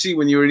thing you see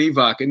when you're in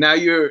EVOC. And now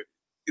you're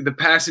the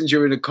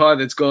passenger in a car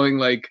that's going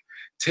like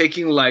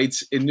taking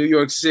lights in New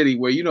York City,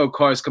 where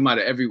cars come out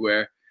of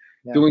everywhere,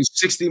 doing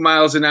 60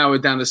 miles an hour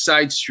down a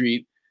side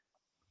street,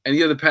 and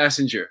you're the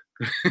passenger.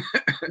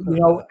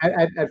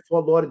 At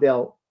Fort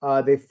Lauderdale,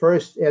 they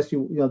first asked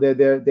you.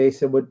 They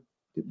said,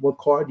 "What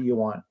car do you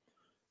want?"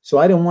 So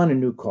I didn't want a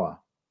new car.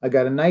 I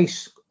got a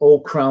nice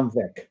old Crown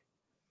Vic.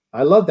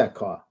 I love that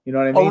car. You know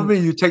what I mean? Oh,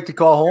 you take the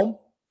car home?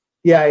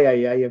 Yeah.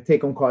 You have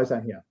take home cars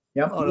out here.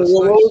 Yeah.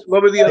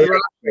 What were the other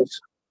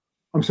options?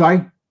 I'm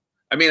sorry?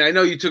 I mean, I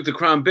know you took the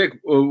Crown Vic.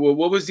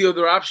 What was the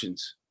other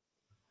options?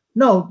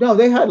 No,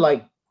 they had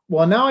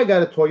now I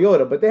got a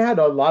Toyota, but they had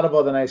a lot of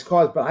other nice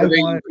cars. But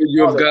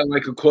you have gotten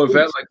like a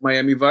Corvette, like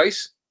Miami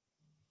Vice?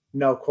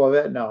 No,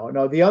 Corvette, no.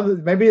 The other,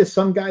 maybe there's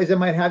some guys that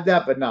might have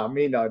that, but no,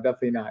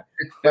 definitely not.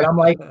 But I'm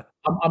like,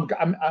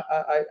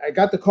 I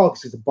got the car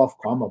because it's a buff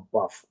car. I'm a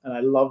buff, and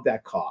I love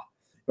that car,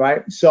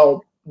 right?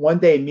 So one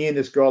day, me and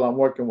this girl I'm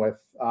working with,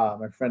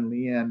 my friend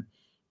Leanne,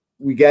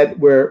 we get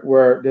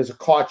where there's a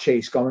car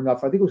chase going up.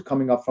 I think it was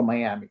coming up from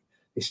Miami.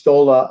 They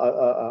stole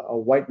a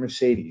white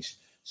Mercedes.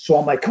 So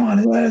I'm like, come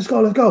on, let's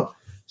go.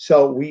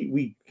 So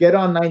we get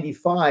on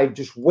 95,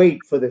 just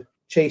wait for the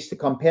chase to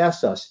come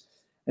past us.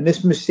 And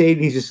this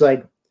Mercedes is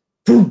like,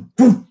 boom,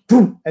 boom,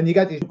 boom. And you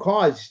got these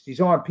cars, these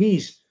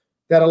RMPs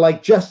that are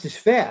like just as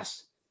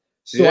fast.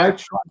 So I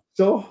tried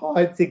so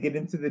hard to get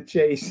into the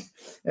chase,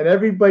 and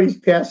everybody's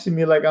passing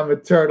me like I'm a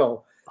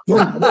turtle.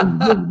 By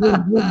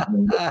the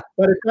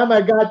time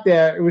I got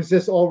there, it was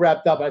just all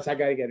wrapped up. I said, I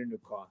got to get a new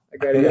car.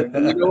 You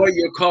know what?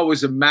 Your car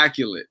was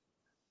immaculate.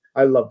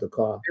 I love the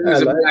car. It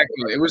was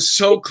immaculate. It was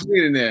so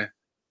clean in there.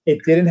 It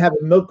didn't have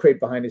a milk crate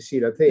behind the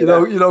seat. I'll tell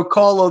you. You know,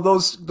 Carlo,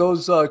 those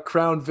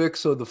Crown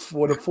Vics or the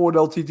Ford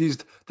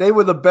LTDs, they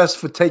were the best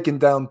for taking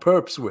down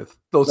perps with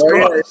those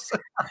cars.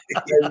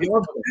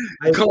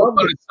 I come up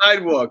on a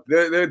sidewalk.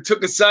 They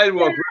took a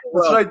sidewalk.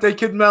 That's right. They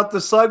could mount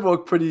the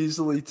sidewalk pretty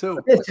easily too.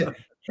 Listen,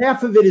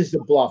 half of it is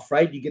the bluff,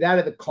 right? You get out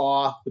of the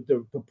car with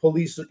the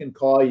police-looking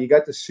car. You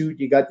got the suit.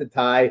 You got the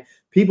tie.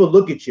 People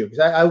look at you because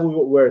I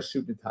will wear a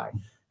suit and tie,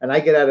 and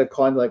I get out of the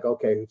car and like,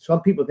 okay.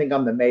 Some people think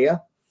I'm the mayor.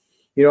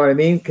 You know what I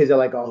mean? Because they're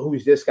like, "Oh,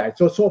 who's this guy?"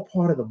 So it's all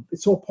part of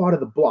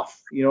the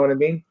bluff. You know what I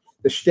mean?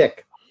 The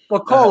shtick.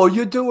 Well, Carlo,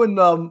 you're doing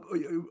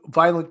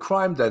violent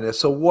crime then.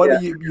 So what are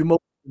you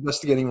mostly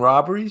investigating?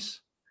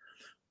 Robberies?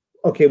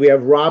 Okay, we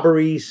have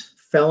robberies,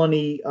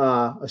 felony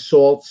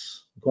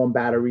assaults, going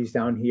batteries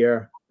down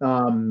here.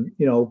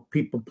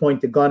 people point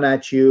the gun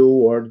at you,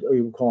 or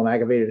you call them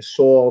aggravated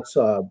assaults,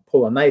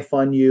 pull a knife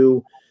on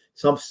you,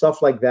 some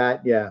stuff like that.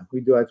 Yeah, we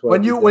do. That's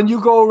what when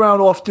you go around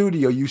off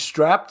duty, are you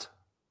strapped?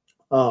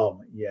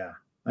 Oh yeah,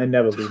 I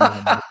never leave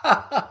my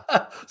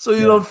So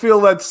you don't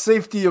feel that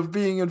safety of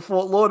being in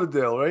Fort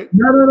Lauderdale, right?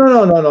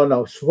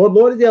 No. Fort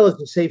Lauderdale is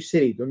a safe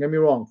city. Don't get me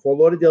wrong. Fort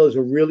Lauderdale is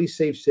a really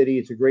safe city.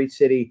 It's a great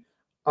city.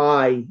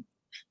 I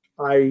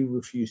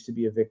refuse to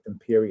be a victim,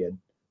 period.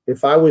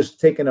 If I was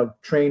taking a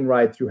train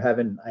ride through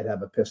heaven, I'd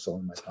have a pistol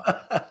in my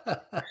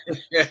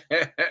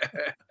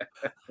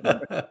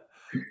pocket.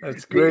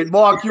 That's great.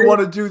 Mark, you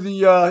want to do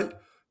the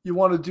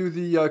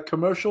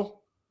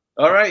commercial?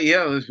 All right,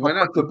 yeah. Why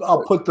not?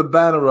 I'll put the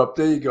banner up.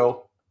 There you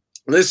go.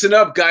 Listen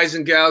up, guys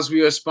and gals.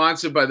 We are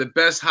sponsored by the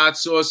best hot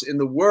sauce in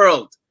the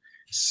world.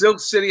 Silk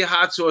City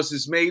Hot Sauce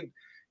is made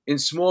in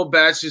small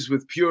batches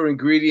with pure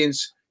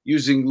ingredients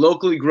using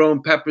locally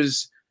grown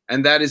peppers,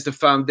 and that is the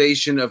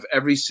foundation of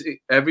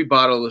every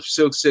bottle of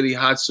Silk City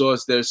Hot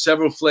Sauce. There are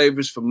several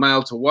flavors from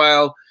mild to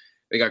wild.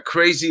 They got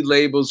crazy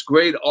labels,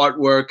 great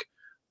artwork.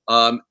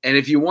 And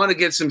if you want to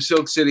get some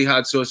Silk City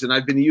Hot Sauce, and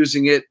I've been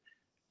using it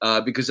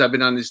because I've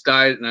been on this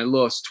diet and I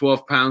lost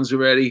 12 pounds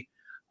already.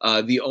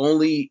 The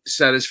only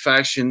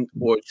satisfaction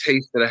or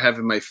taste that I have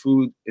in my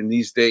food in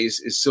these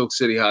days is Silk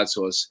City Hot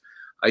Sauce.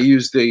 I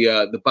use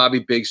the Bobby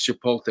Biggs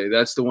Chipotle.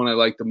 That's the one I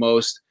like the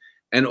most.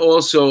 And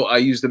also I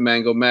use the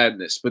Mango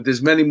Madness. But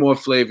there's many more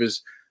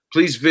flavors.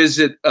 Please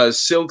visit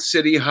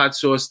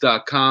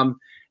silkcityhotsauce.com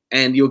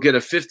and you'll get a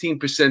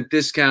 15%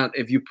 discount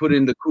if you put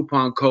in the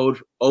coupon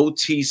code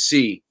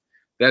OTC.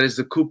 That is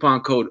the coupon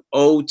code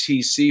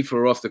OTC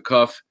for off the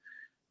cuff.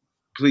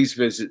 Please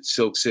visit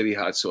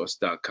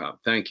silkcityhotsauce.com.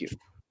 Thank you.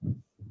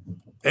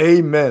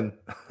 Amen.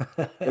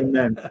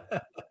 Amen.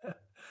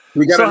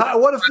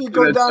 What if you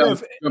go down there?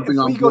 If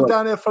we go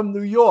down there from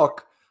New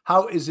York,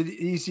 how is it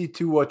easy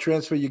to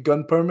transfer your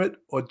gun permit,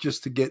 or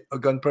just to get a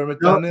gun permit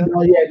down there?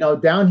 No.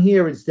 Down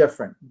here it's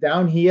different.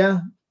 Down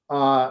here,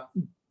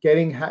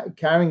 carrying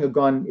a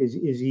gun is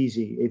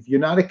easy. If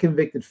you're not a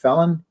convicted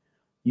felon,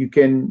 you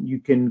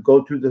can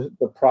go through the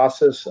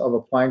process of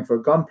applying for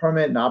a gun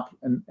permit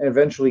and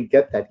eventually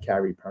get that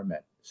carry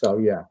permit. So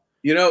yeah.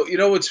 You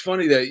know what's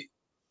funny that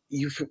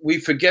we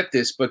forget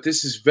this, but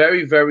this is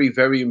very, very,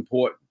 very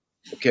important.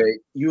 Okay,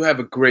 you have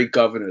a great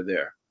governor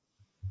there.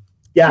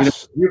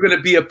 Yes, you're going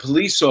to be a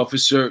police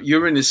officer.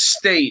 You're in a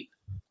state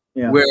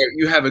where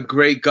you have a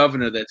great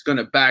governor that's going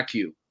to back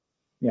you.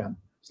 Yeah,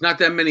 it's not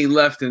that many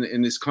left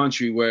in this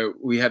country where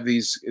we have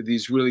these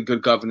really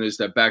good governors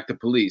that back the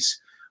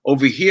police.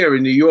 Over here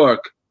in New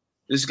York,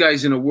 this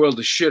guy's in a world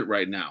of shit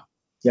right now.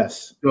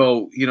 Yes.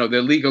 So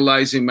they're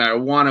legalizing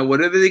marijuana,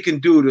 whatever they can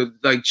do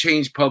to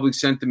change public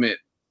sentiment.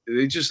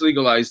 They just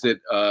legalized it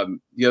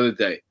the other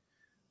day,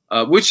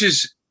 which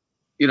is,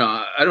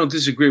 I don't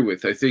disagree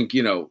with. I think,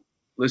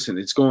 listen,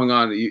 it's going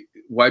on.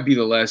 Why be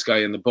the last guy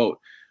in the boat?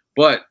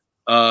 But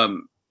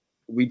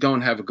we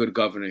don't have a good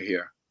governor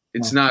here.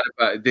 It's not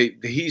about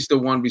he's the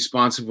one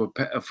responsible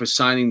for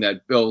signing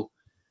that bill,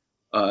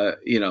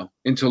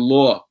 into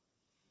law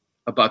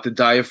about the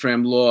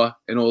diaphragm law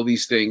and all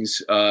these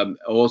things.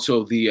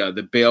 Also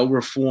the bail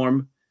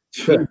reform,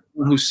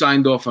 who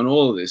signed off on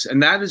all of this.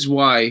 And that is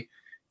why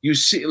you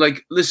see,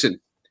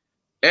 listen,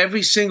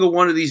 every single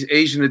one of these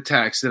Asian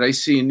attacks that I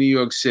see in New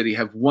York City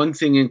have one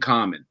thing in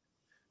common.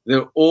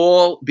 They're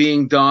all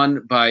being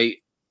done by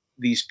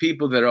these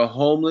people that are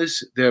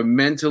homeless. They're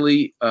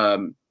mentally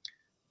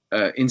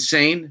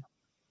insane,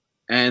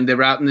 and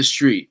they're out in the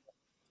street.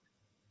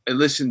 And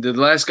listen, the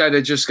last guy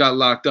that just got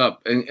locked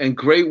up, and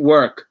great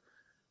work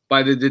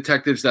by the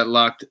detectives that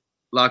locked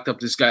up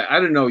this guy. I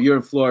don't know. You're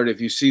in Florida.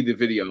 If you see the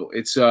video,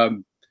 it's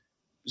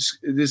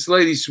this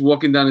lady's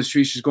walking down the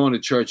street. She's going to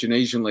church, an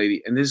Asian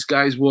lady, and this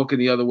guy's walking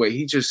the other way.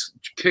 He just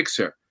kicks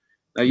her.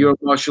 Now you're a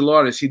martial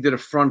artist. He did a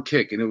front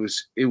kick, and it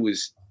was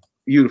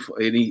beautiful,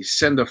 and he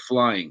sent her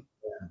flying.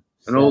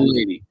 An old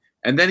lady,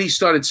 and then he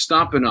started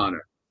stomping on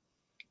her.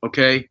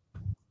 Okay,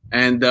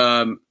 and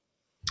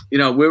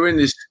we're in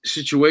this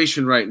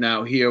situation right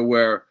now here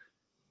where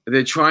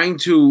they're trying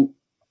to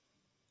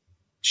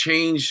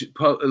change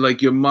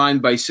your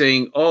mind by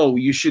saying, "Oh,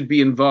 you should be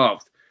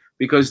involved."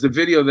 Because the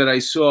video that I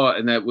saw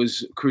and that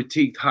was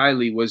critiqued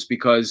highly was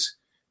because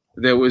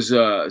there was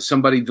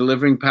somebody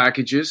delivering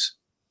packages,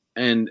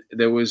 and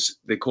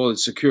they call it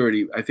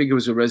security. I think it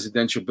was a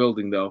residential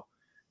building though,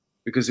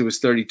 because it was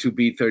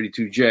 32B,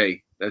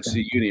 32J. That's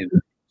the union.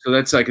 So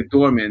that's like a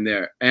doorman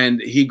there. And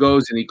he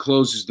goes and he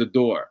closes the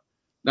door.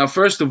 Now,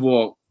 first of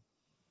all,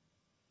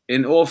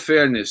 in all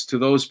fairness to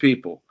those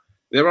people,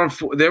 they're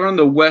on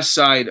the west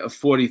side of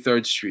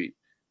 43rd Street.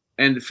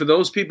 And for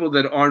those people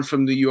that aren't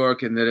from New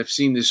York and that have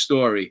seen this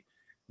story,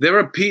 there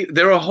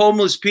are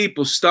homeless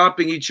people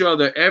stopping each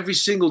other every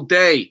single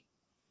day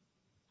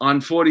on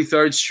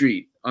 43rd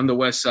Street on the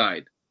west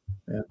side.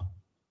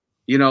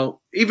 Yeah.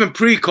 Even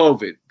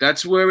pre-COVID,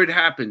 that's where it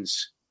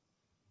happens.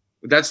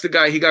 That's the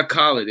guy. He got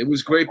collared. It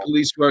was great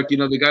police work.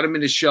 They got him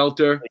in a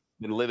shelter.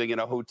 Been living in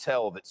a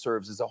hotel that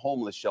serves as a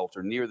homeless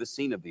shelter near the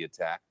scene of the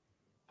attack.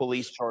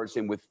 Police charged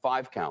him with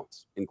 5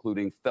 counts,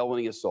 including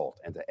felony assault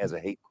and as a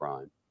hate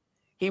crime.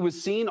 He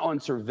was seen on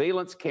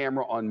surveillance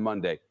camera on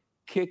Monday,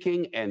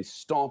 kicking and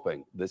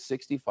stomping the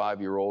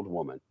 65-year-old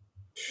woman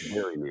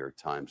very near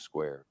Times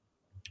Square.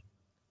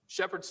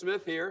 Shepard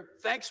Smith here.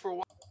 Thanks for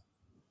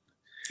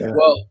watching.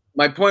 Well,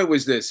 my point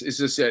was this: is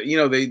just that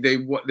they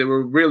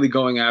were really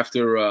going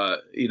after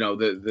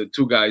the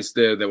 2 guys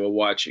there that were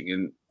watching.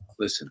 And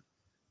listen,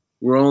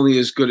 we're only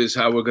as good as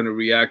how we're going to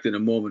react in a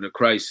moment of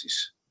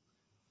crisis.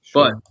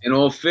 Sure. But in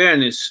all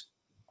fairness,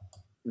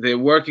 they're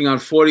working on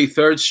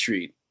 43rd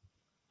Street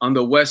on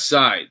the west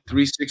side,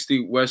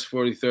 360 West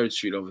 43rd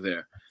Street over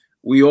there.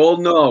 We all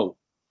know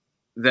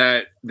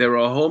that there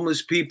are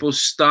homeless people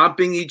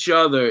stomping each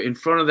other in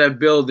front of that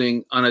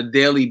building on a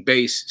daily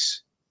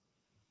basis.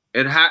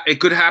 It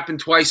could happen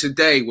twice a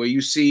day where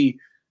you see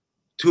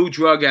 2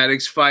 drug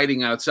addicts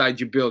fighting outside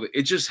your building.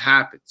 It just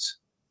happens.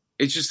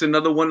 It's just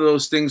another one of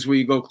those things where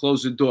you go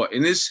close the door.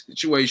 In this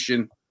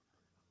situation,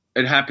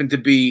 it happened to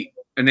be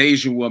an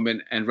Asian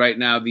woman, and right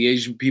now the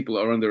Asian people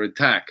are under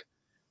attack.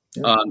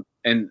 Yeah.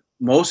 And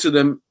most of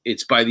them,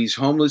 it's by these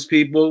homeless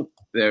people.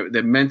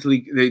 They're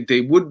mentally,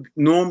 they would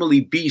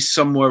normally be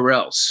somewhere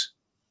else,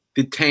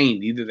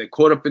 detained. Either they're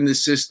caught up in the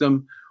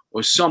system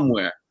or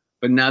somewhere,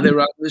 but now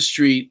they're out in the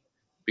street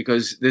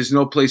because there's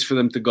no place for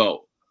them to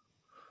go.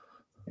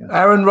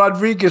 Aaron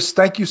Rodriguez,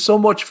 thank you so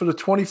much for the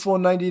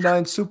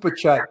 $24.99 super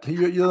chat.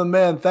 You're the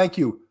man. Thank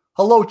you.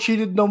 Hello,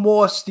 Cheated No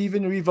More,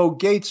 Stephen Revo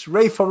Gates,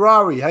 Ray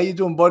Ferrari. How you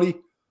doing, buddy?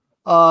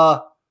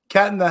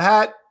 Cat in the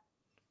Hat,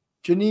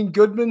 Janine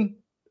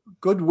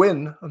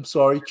Goodwin. I'm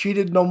sorry.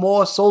 Cheated No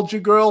More, Soldier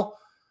Girl,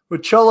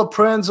 Richella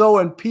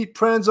Pranzo, and Pete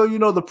Pranzo. You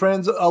know the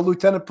Pranzo,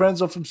 Lieutenant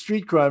Pranzo from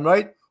Street Crime,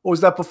 right? Or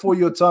was that before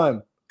your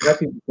time? That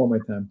before my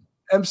time.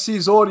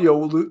 MC's Audio.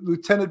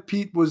 Lieutenant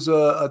Pete was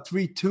a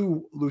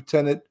 3-2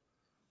 lieutenant,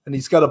 and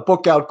he's got a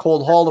book out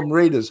called Harlem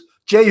Raiders.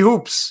 Jay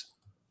Hoops,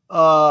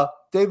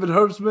 David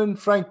Herbsman,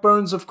 Frank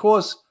Burns, of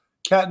course,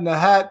 Cat in the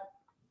Hat,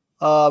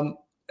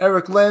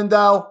 Eric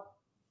Landau.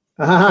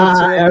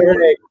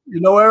 Eric.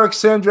 You know Eric,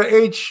 Sandra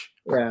H.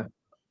 Yeah.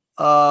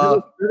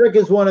 Eric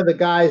is one of the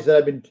guys that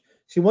I've been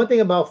 – see, one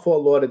thing about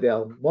Fort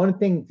Lauderdale,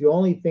 the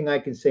only thing I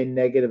can say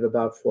negative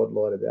about Fort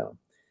Lauderdale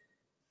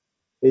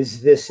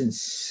is this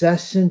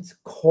incessant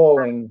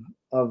calling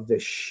of the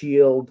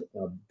shield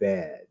a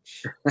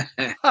badge.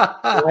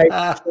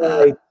 I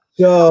try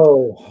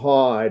so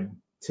hard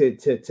to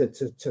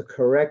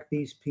correct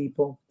these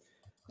people,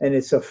 and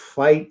it's a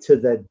fight to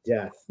the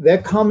death.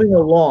 They're coming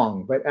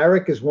along, but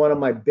Eric is one of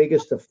my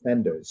biggest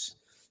offenders.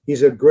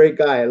 He's a great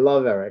guy. I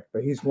love Eric,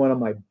 but he's one of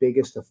my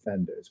biggest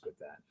offenders with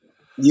that.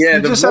 Yeah,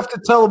 you just have to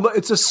tell them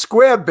it's a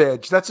square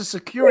badge. That's a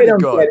security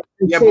guard.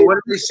 Yeah, but what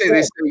do they say?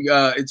 They say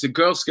it's a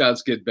Girl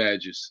Scouts get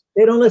badges.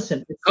 They don't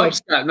listen. Cub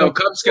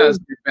Scouts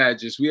get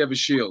badges. We have a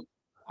shield.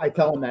 I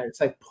tell them that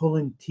it's like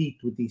pulling teeth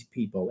with these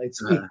people.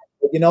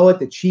 You know what?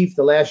 The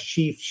last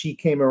chief, she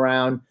came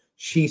around.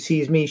 She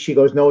sees me. She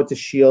goes, "No, it's a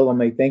shield." I'm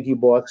like, "Thank you,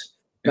 boss."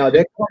 Now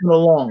they're coming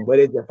along, but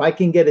if I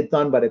can get it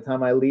done by the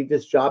time I leave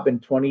this job in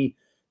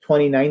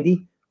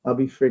 2090, I'll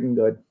be freaking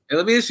good. Hey,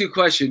 let me ask you a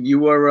question. You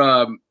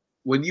were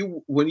when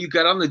you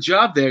got on the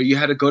job there, you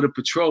had to go to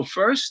patrol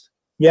first?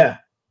 Yeah.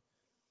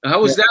 How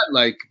was that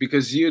like?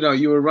 Because, you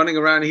were running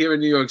around here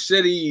in New York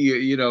City,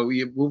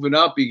 you're moving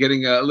up, you're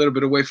getting a little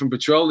bit away from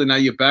patrol, and now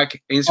you're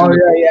back answering.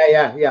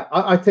 Yeah.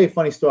 I'll tell you a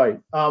funny story.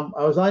 I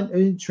was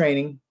in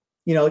training,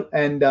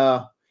 and,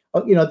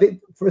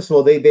 first of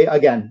all, they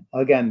again.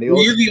 Were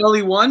you the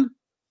only one?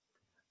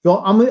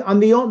 So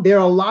there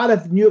are a lot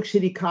of New York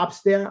City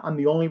cops there. I'm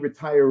the only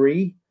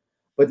retiree,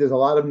 but there's a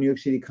lot of New York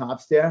City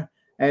cops there.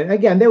 And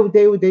again, they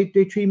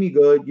treat me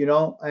good,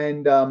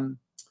 And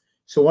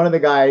so one of the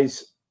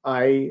guys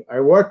I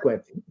work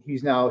with,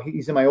 he's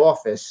in my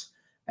office,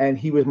 and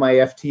he was my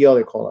FTO,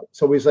 they call it.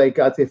 So he's like,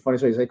 I'll tell you a funny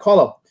story. He's like,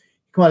 Carlo,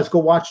 come on, let's go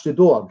watch the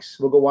dogs.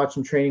 We'll go watch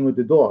some training with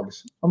the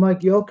dogs. I'm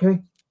like, yeah,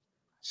 okay.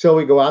 So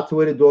we go out to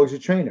where the dogs are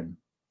training,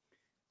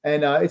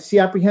 and it's the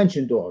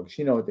apprehension dogs.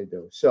 You know what they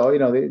do. So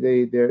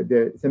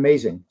they're it's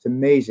amazing. It's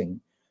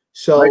amazing.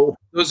 So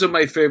those are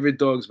my favorite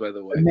dogs, by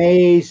the way.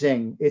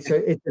 Amazing. It's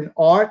an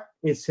art.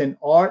 It's an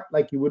art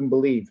like you wouldn't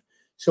believe.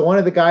 So one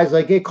of the guys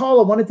like, hey,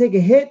 Carlo, want to take a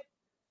hit?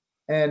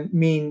 And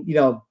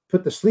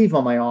put the sleeve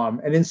on my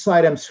arm. And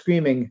inside I'm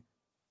screaming,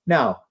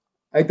 no,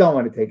 I don't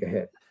want to take a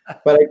hit.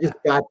 But I just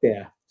got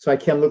there. So I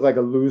can't look like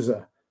a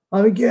loser.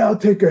 I'm like, yeah, I'll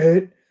take a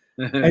hit.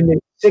 And they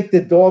stick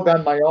the dog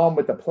on my arm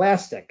with the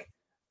plastic.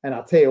 And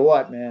I'll tell you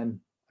what, man,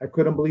 I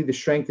couldn't believe the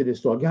strength of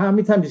this dog. How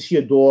many times you see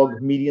a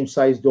dog,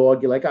 medium-sized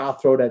dog, you're like, I'll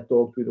throw that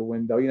dog through the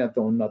window. You're not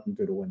throwing nothing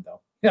through the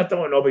window. You're not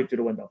throwing nobody through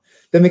the window.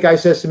 Then the guy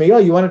says to me, oh,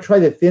 you want to try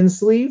the thin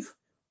sleeve?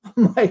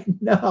 I'm like,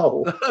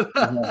 no,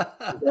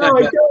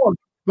 I don't.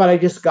 But I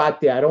just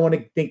got there. I don't want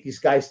to think these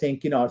guys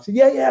think, I said,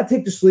 yeah, I'll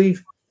take the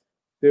sleeve.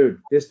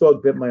 Dude, this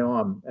dog bit my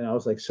arm, and I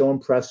was like so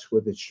impressed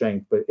with its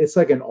strength. But it's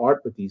like an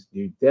art with these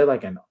dudes. They're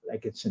like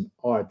it's an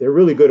art. They're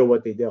really good at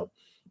what they do.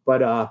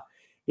 But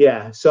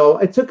yeah. So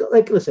it took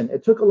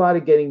a lot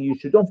of getting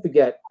used to. Don't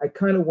forget, I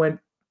kind of went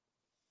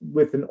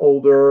with an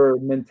older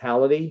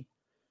mentality.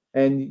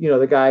 And,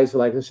 the guys are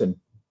like, listen,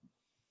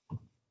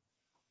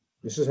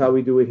 this is how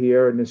we do it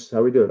here, and this is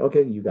how we do it.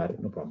 Okay, you got it.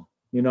 No problem.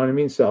 You know what I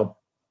mean? So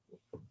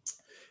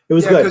it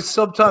was good. Because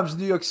sometimes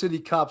New York City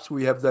cops,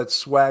 we have that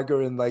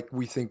swagger and like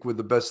we think we're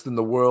the best in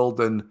the world,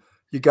 and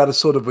you got to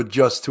sort of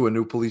adjust to a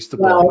new police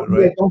department,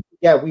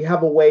 right? We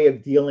have a way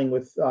of dealing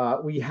with.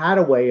 We had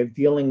a way of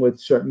dealing with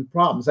certain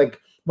problems. Like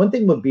one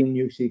thing with being New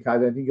York City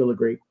cops, I think you'll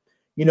agree.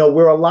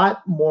 We're a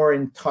lot more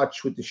in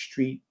touch with the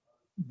street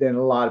than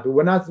a lot of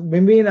people. We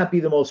may not be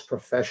the most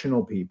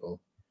professional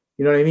people.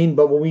 You know what I mean?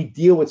 But when we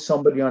deal with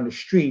somebody on the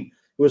street,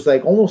 it was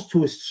like almost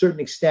to a certain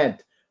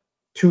extent,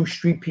 two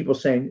street people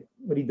saying,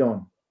 "What are you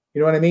doing?"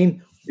 You know what I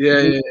mean?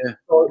 Yeah.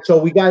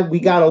 So we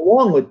got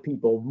along with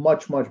people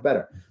much, much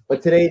better.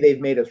 But today they've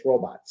made us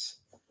robots.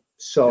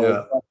 So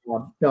it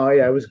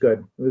was good.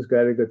 It was good.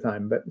 I had a good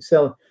time. But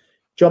still,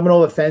 jumping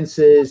over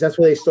fences. That's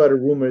where they started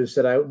rumors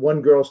that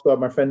one girl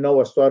my friend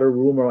Noah started a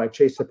rumor. I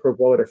chased a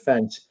purple over the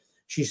fence.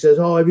 She says,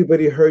 "Oh,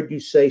 everybody heard you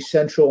say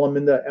Central. I'm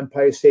in the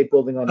Empire State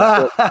Building on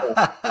the fourth floor."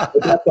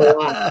 But that's a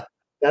lie.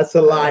 That's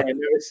a lie. I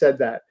never said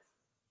that.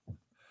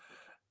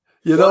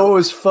 It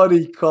was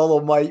funny,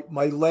 Carlo.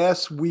 My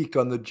last week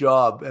on the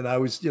job, and I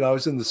was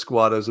in the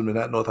squad. I was in the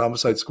Manhattan North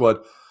Homicide Squad.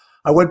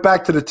 I went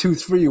back to the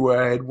 2-3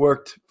 where I had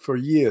worked for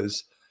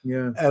years.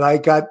 Yeah. And I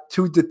got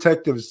two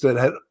detectives that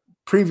had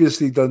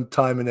previously done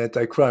time in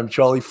anti-crime,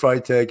 Charlie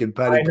Freitag and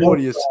Patty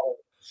Porteous.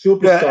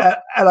 Superstar.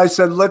 And I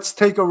said, let's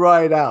take a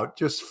ride out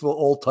just for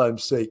old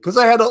time's sake. Because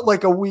I had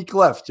like a week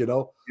left,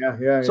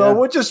 Yeah. So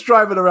we're just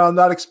driving around,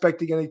 not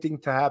expecting anything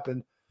to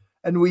happen.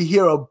 And we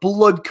hear a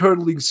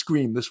blood-curdling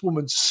scream. This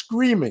woman's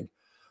screaming.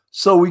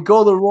 So we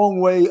go the wrong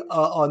way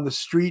on the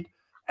street,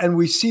 and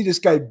we see this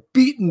guy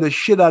beating the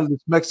shit out of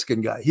this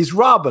Mexican guy. He's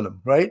robbing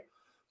him, right?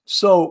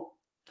 So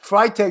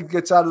Freitag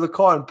gets out of the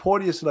car, and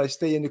Porteous and I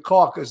stay in the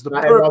car because the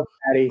perp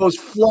goes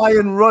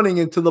flying running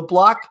into the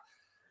block.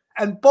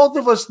 And both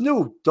of us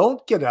knew,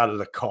 don't get out of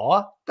the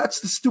car.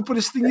 That's the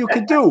stupidest thing you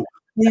could do.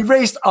 We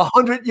raced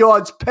 100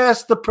 yards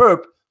past the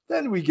perp.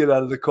 Then we get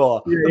out of the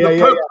car. And the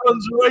perp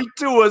runs right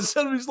to us.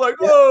 And he's like,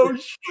 oh,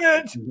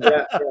 shit.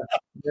 Yeah.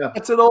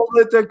 That's an old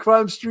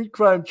anti-crime, street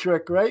crime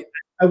trick, right?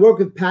 I work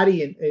with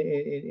Patty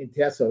in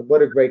Tessa.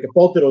 What a great –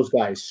 both of those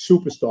guys,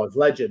 superstars,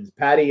 legends,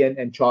 Patty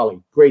and Charlie.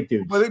 Great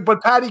dudes.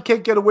 But Patty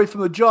can't get away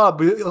from the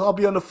job. I'll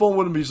be on the phone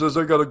with him. He says,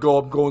 I got to go.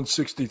 I'm going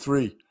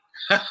 63.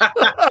 You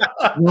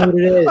know what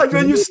it is? Like,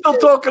 are you still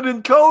talking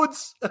in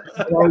codes?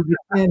 You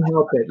can't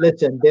help it.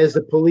 Listen, there's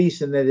the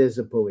police and then there's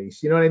the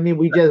police. You know what I mean?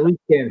 We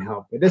can't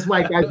help it. That's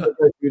why guys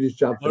do this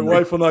job. My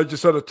wife and I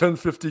just had a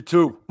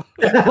 1052.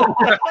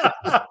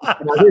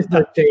 No, there's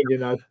no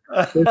changing us.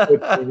 I'm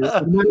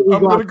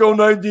going to go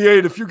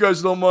 98 if you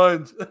guys don't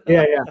mind.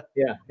 Yeah.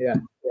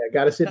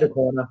 Got to sit in the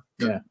corner.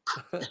 Yeah.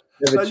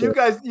 So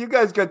you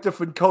guys got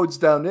different codes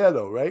down there,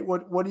 though, right?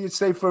 What do you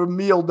say for a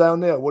meal down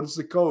there? What is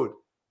the code?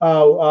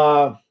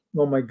 Oh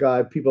my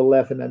God! People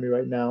laughing at me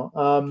right now.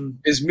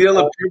 Is meal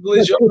a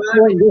privilege?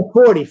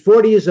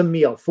 40 is a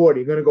meal. 40.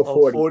 You're gonna go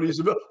 40. 40 is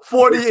a meal.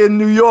 40 in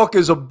New York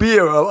is a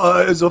beer.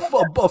 Is a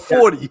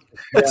 40.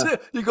 Yeah.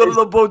 You go to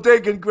the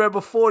bodega and grab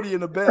a 40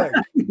 in a bag.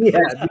 Yeah.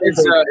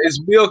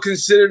 Is meal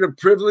considered a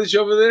privilege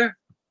over there?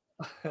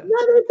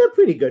 No, they're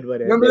pretty good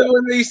with it. Remember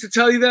when they used to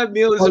tell you that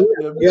meal is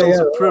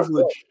a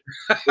privilege?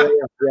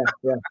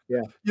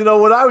 Yeah.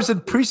 When I was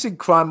in precinct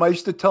crime, I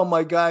used to tell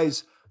my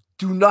guys,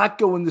 do not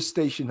go in the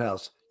station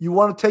house. You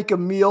want to take a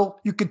meal?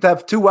 You could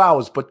have 2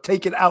 hours, but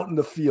take it out in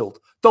the field.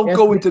 Don't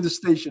go into the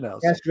station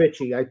house. That's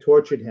Richie. I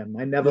tortured him.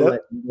 I never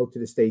let him go to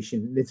the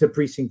station. It's a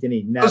precinct and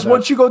eat. Because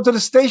once you go to the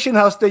station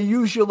house, they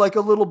use you like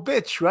a little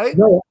bitch, right?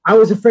 No, I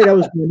was afraid I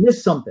was going to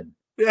miss something.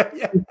 Yeah.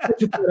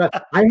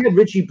 I had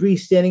Richie Bree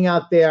standing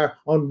out there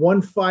on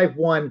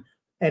 151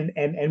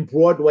 and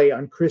Broadway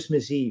on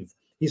Christmas Eve.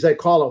 He's like,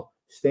 Carlo,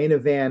 stay in a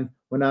van.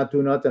 We're not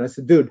doing nothing. I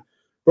said, dude,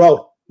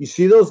 bro, you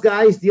see those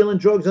guys dealing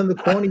drugs on the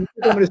corner? You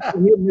think I'm going to stay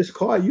here in this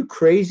car? Are you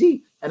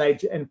crazy?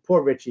 And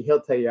poor Richie, he'll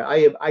tell you,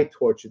 I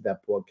tortured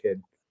that poor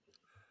kid.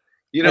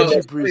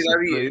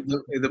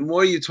 The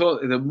more you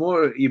talk, the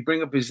more you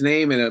bring up his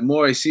name, and the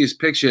more I see his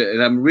picture,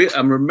 and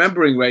I'm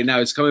remembering right now.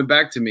 It's coming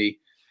back to me,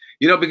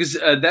 because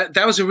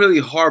that was a really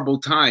horrible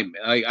time.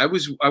 I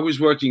was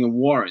working in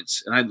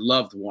warrants, and I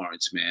loved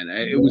warrants, man.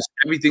 It was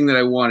everything that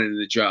I wanted in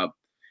the job.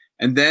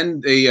 And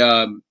then they,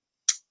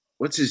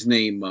 what's his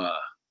name?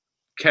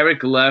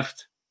 Kerrick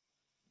left.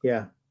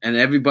 Yeah. And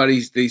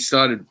they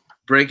started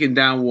breaking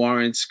down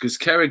warrants because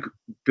Kerrick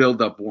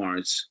built up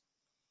warrants.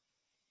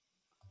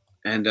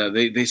 And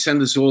they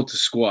send us all to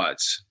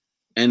squads.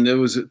 And there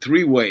was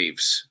 3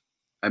 waves.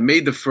 I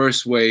made the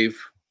first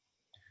wave.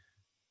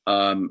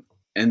 And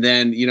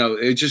then,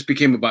 it just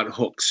became about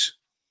hooks.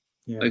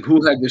 Yeah. Like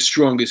who had the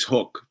strongest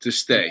hook to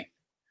stay.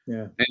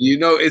 Yeah. And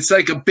it's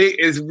like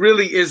it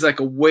really is like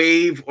a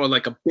wave or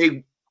like a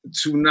big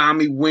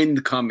tsunami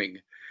wind coming.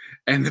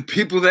 And the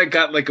people that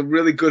got like a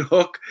really good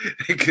hook,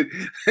 they're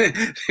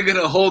going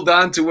to hold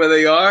on to where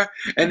they are.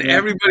 And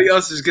everybody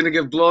else is going to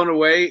get blown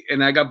away.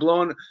 And I got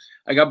blown.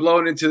 I got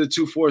blown into the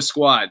 2-4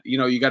 squad. You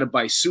know, you got to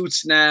buy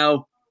suits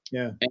now.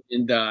 Yeah.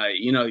 And,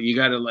 you know, you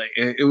got to like,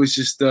 it was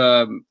just,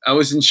 I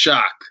was in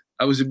shock.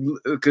 I was,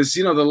 because,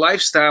 you know, the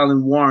lifestyle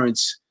in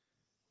warrants,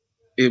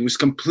 it was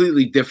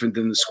completely different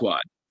than the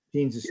squad.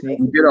 We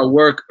did our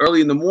work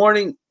early in the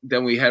morning.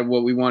 Then we had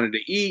what we wanted to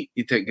eat.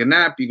 You take a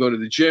nap, you go to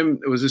the gym.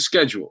 It was a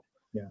schedule.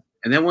 Yeah.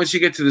 And then once you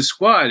get to the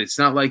squad, it's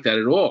not like that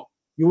at all.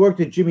 You worked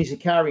at Jimmy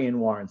Zakari in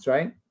warrants,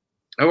 right?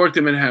 I worked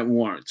in Manhattan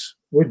warrants.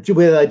 With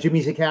Jimmy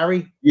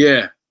Zakari?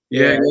 Yeah.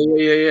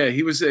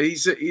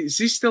 Is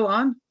he still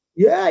on?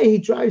 Yeah, he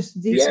drives.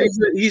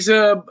 He's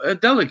a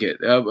delegate,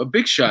 a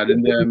big shot.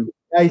 And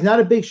he's not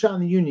a big shot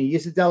in the union.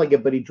 He's a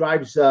delegate, but he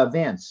drives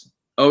vans.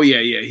 Oh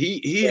yeah.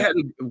 He had.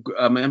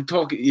 I'm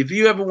talking. If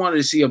you ever wanted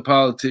to see a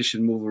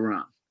politician move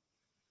around,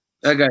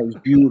 that guy is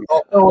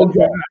beautiful.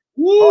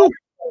 Woo!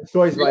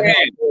 Stories about him.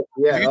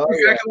 Yeah. If you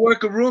think I can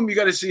work a room, you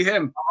got to see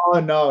him. Oh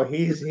no,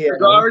 he's here.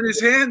 Cigar in his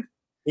hand.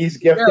 He's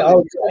gifted. Yeah,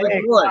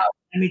 let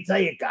me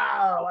tell you,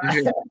 go.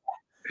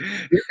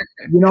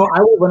 You know,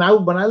 when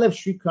I left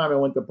street crime, I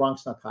went to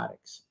Bronx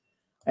Narcotics,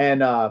 and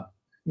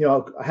you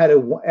know, I had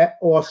an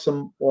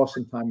awesome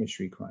time in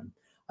street crime.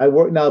 I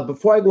worked. Now,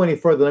 before I go any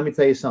further, let me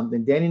tell you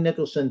something. Danny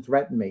Nicholson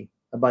threatened me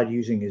about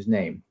using his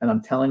name, and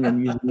I'm telling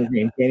him using his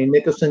name. Danny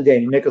Nicholson.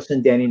 Danny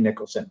Nicholson. Danny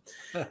Nicholson.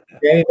 You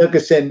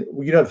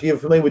know, if you're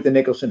familiar with the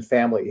Nicholson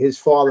family, his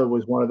father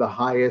was one of the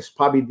highest,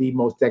 probably the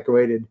most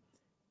decorated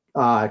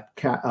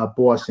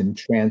boss in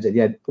transit.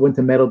 He went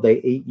to Medal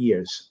Day 8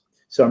 years.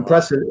 So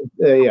impressive.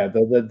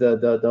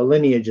 The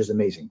lineage is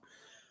amazing.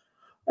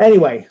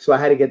 Anyway, so I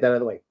had to get that out of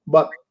the way.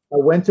 But I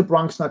went to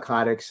Bronx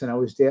Narcotics, and I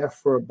was there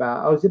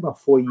about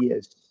 4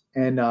 years.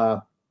 And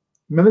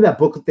remember that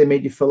booklet they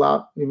made you fill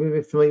out?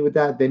 You familiar with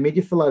that? They made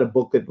you fill out a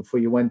booklet before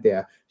you went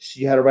there. So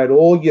you had to write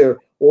all your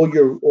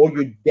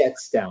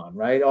debts down,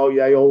 right? Oh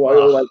yeah,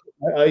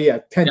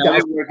 10,000.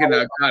 I work in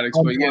narcotics,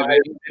 but yeah, I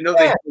know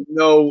they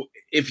know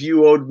if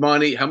you owed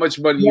money, how much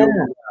money you owed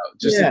out,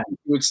 just if you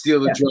would steal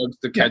the drugs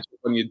to catch up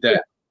on your debt.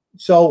 Yeah.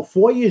 So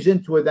 4 years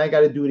into it, I got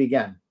to do it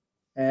again.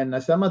 And I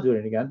said, I'm not doing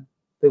it again.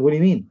 They, what do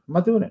you mean? I'm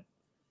not doing it.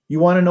 You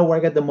want to know where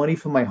I got the money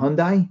for my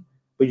Hyundai?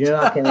 But you're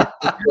not going to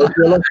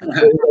the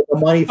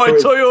money for my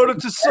Toyota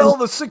to sell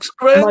the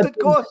 $6,000 it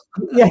cost.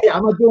 Yeah,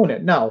 I'm not doing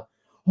it. No.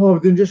 Oh,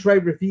 then just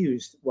write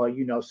refused. Well,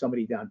 you know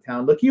somebody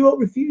downtown. Look, you wrote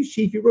refused,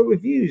 chief. You wrote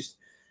refused.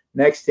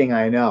 Next thing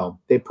I know,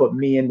 they put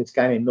me and this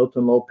guy named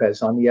Milton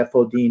Lopez on the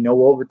FOD.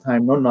 No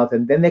overtime, no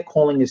nothing. Then they're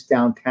calling us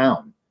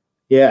downtown.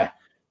 Yeah.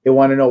 They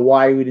want to know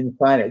why we didn't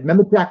sign it.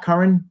 Remember Jack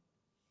Curran?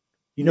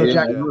 You know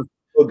Jack,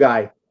 good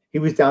guy. He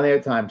was down there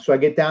at the time. So I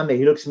get down there.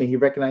 He looks at me. He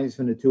recognizes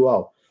from the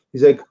 2-0.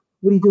 He's like,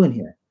 what are you doing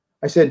here?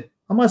 I said,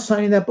 I'm not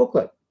signing that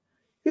booklet.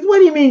 He goes, what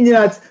do you mean you're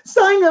not?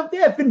 Sign the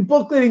effing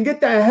booklet and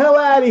get the hell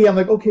out of here. I'm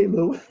like, okay,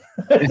 Lou.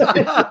 He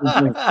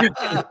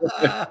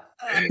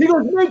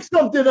goes, make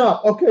something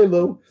up. Okay,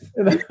 Lou.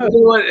 You know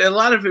what? A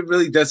lot of it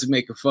really doesn't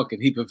make a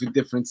fucking heap of a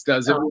difference,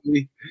 does it?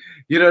 Really?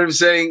 You know what I'm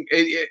saying?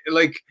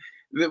 Like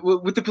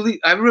with the police,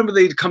 I remember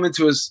they'd come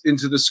into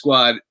the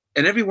squad,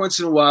 and every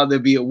once in a while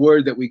there'd be a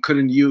word that we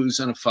couldn't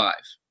use on a 5,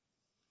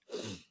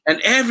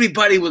 and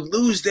everybody would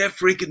lose their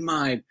freaking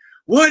mind.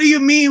 What do you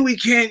mean we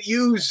can't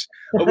use?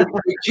 We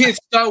can't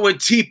start with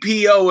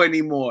TPO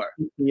anymore.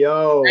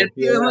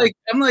 And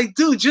I'm like,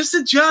 dude, just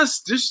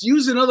adjust. Just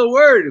use another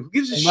word. Who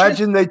gives a shit?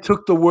 Imagine they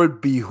took the word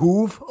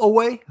behoove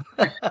away.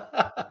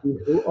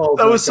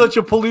 That was such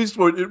a police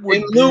word. It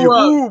would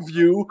behoove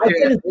you.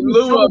 In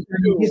lieu of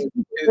you.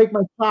 Take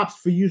my props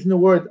for using the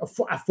word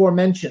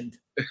aforementioned.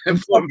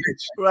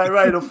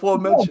 Right,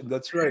 aforementioned.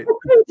 That's right.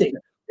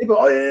 Go,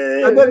 oh,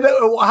 yeah. And then,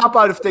 how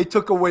about if they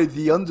took away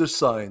the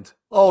undersigned?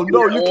 Oh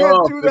no, you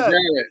can't do that.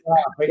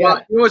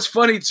 Well, you know what's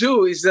funny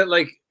too is that,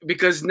 like,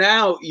 because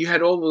now you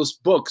had all those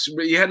books.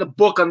 You had a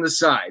book on the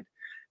side,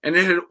 and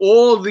it had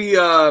all the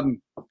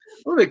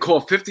what do they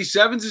call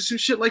 57s or some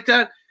shit like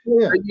that.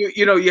 Yeah.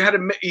 You know, you had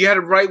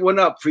to write one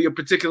up for your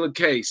particular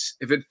case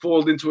if it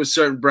fell into a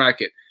certain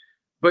bracket,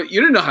 but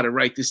you didn't know how to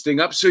write this thing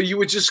up, so you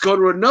would just go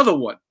to another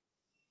one.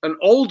 An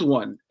old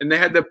one, and they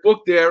had the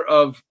book there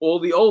of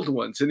all the old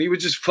ones, and he would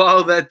just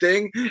follow that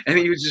thing, and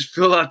he would just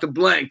fill out the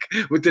blank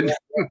with the name.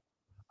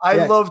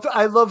 I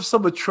loved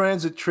some of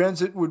Transit.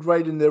 Transit would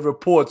write in their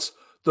reports,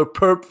 the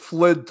perp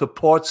fled to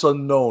parts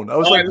unknown. I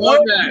was like, I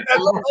love that. I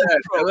love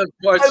that. I love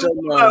parts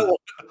unknown.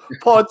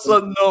 Parts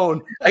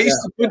unknown. I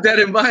used to put that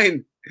in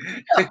mine.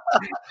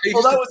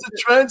 Well, that was a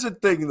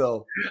Transit thing,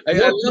 though. I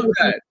love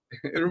that.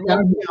 It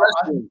reminds me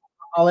of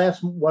I'll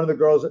ask one of the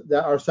girls,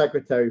 our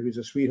secretary, who's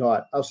a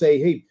sweetheart. I'll say,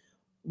 hey,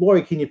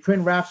 Lori, can you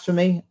print raps for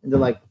me? And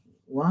they're like,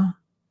 what?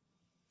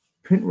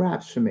 Print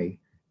raps for me?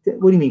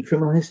 What do you mean,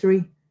 criminal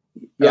history?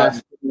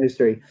 Yes, criminal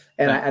history.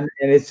 And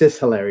it's just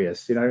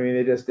hilarious. You know what I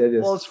mean? They're just.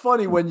 Well, it's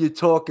funny when you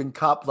talk in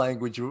cop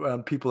language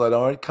around people that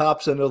aren't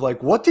cops, and they're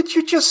like, what did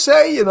you just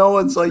say? You know,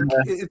 it's like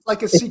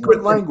a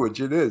secret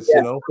language. It is,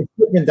 you know.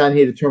 It's down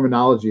here, the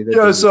terminology.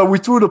 So we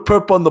threw the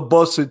perp on the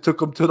bus and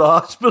took him to the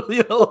hospital.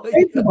 You know,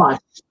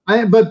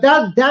 but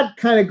that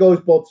kind of goes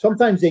both.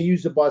 Sometimes they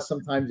use the bus,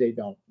 sometimes they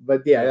don't.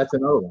 But yeah, that's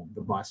another one.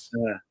 The bus.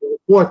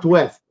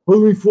 Forthwith. Who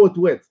do we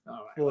forthwith? All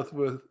right.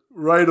 Forthwith.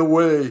 Right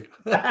away.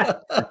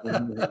 No,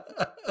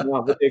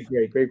 but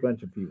they're great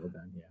bunch of people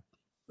down here.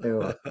 They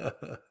were.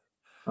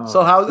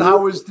 So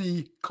how is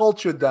the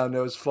culture down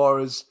there as far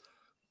as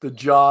the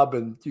job,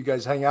 and you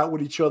guys hang out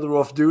with each other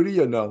off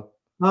duty or no?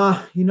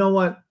 You know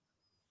what?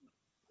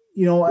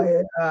 You know,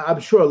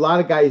 I'm sure a lot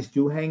of guys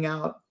do hang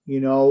out. You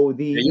know, with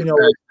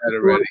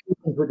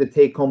the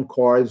take-home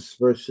cars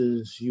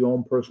versus your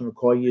own personal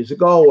car years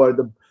ago, or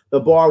the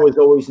bar was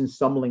always in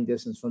stumbling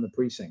distance from the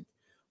precinct.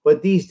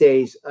 But these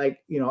days, like,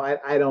 you know,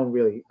 I don't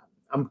really.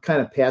 I'm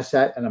kind of past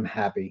that, and I'm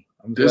happy.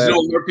 There's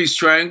no herpes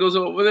triangles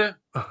over there.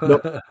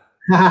 Nope.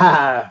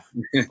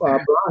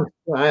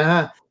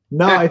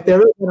 No, if there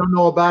is, I don't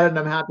know about it, and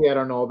I'm happy I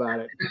don't know about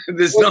it.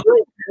 There's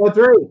What's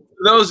three?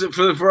 Those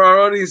for our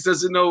audience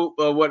doesn't know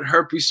what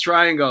herpes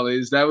triangle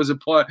is. That was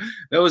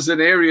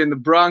an area in the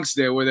Bronx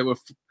there where they were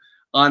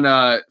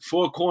on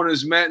four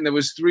corners met, and there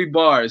was 3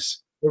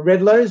 bars. The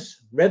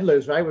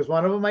Riddlers, right, was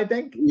one of them, I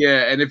think.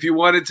 Yeah, and if you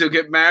wanted to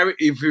get married,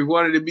 if you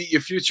wanted to meet your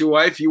future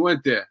wife, you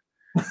went there.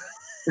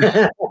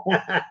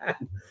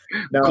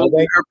 No,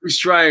 herpes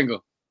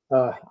triangle.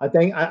 I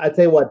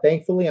tell you what.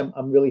 Thankfully,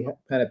 I'm really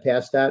kind of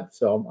past that,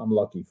 so I'm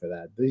lucky for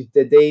that. The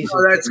days.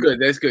 Oh, that's good.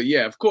 That's good.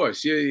 Yeah, of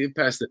course. You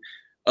passed it.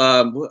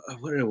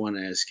 What did I want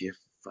to ask you?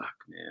 Fuck,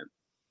 man.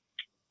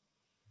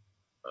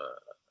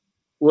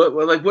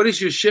 What is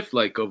your shift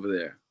like over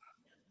there?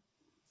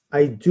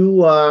 I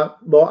do.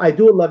 I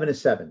do 11 to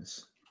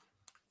 7s.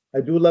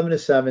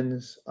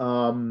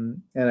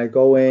 And I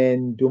go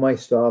in, do my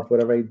stuff,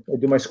 whatever. I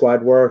do my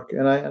squad work,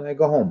 and I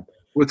go home.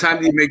 What time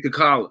do you make the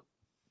collar?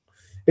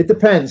 It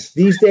depends.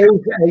 These days,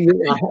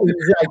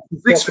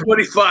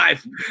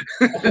 6:45.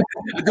 I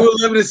do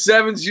 11 to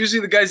 7s.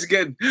 Usually the guys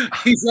again,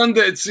 he's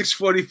under at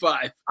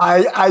 6:45.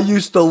 I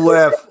used to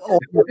laugh.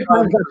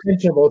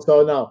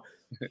 So no.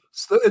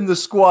 In the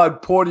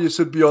squad, Porteous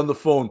would be on the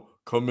phone.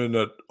 Come in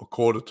at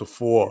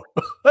 3:45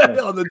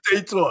 on the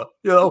day tour.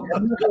 You know,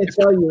 I'm not going to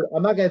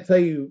tell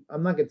you.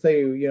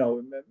 You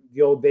know,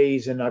 the old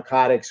days in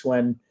narcotics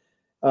when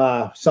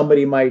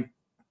somebody might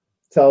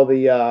tell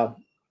the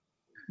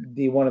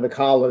one of the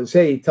collars,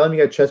 "Hey, tell me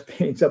you got chest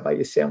pains. I'll buy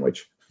you a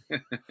sandwich." I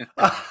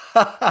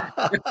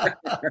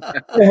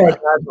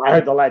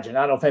heard the legend.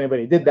 I don't know if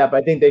anybody did that,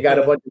 but I think they got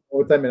a bunch of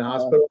overtime in the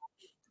hospital.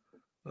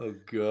 Oh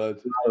God!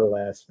 Out of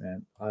last,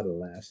 man. Out of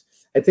last.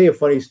 I tell you a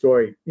funny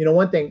story. You know,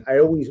 one thing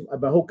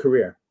my whole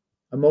career,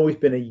 I've always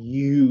been a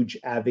huge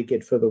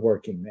advocate for the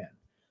working man,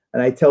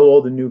 and I tell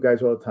all the new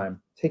guys all the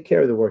time: take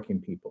care of the working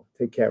people.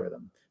 Take care of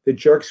them. The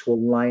jerks will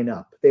line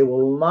up. They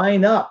will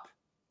line up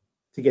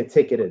to get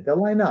ticketed.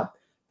 They'll line up.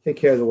 Take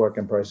care of the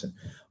working person.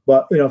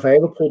 But, you know, if I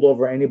ever pulled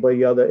over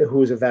anybody other who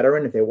was a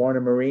veteran, if they weren't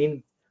a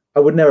Marine, I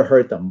would never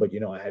hurt them. But,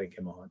 you know, I had to give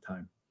them a hard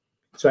time.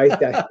 So I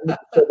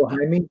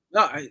behind me.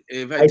 No,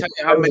 if I tell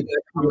you how many,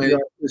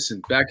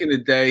 listen, back in the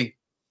day,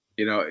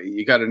 you know,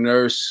 you got a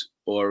nurse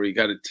or you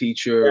got a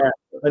teacher. Yeah,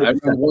 I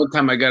remember one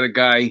time I got a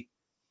guy,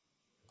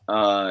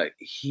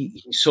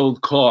 he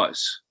sold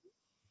cars.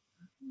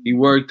 He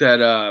worked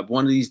at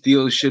one of these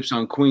dealerships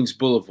on Queens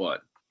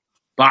Boulevard.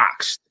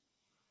 Boxed.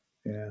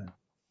 Yeah.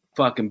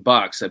 Fucking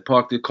box. I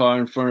parked the car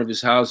in front of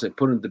his house. I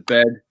put him to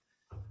bed.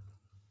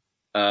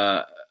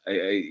 I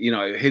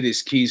hid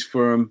his keys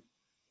for him.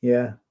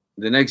 Yeah.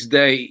 The next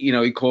day, you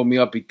know, he called me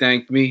up. He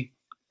thanked me.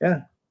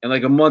 Yeah. And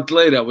like a month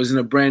later, I was in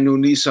a brand new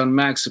Nissan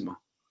Maxima.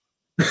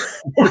 Is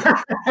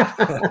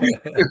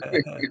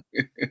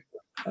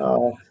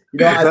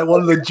that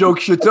one of the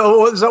jokes you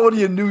tell? Is that one of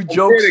your new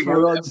jokes?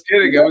 I'm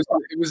kidding.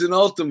 It was an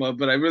Ultima,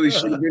 but I really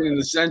should have been in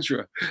the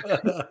Sentra.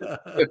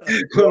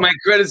 What my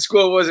credit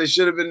score was, I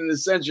should have been in the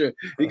Sentra.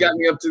 He got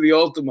me up to the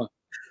Ultima.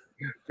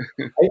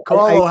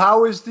 Carlo,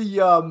 how is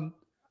the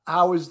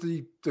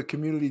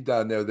community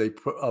down there? They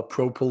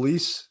pro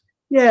police?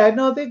 Yeah,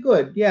 no, they're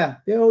good. Yeah,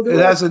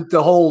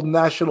 the whole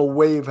national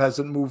wave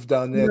hasn't moved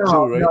down there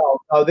too, right?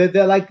 No,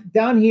 they're like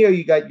down here.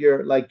 You got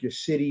your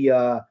city,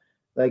 your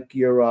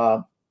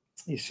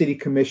city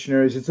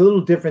commissioners. It's a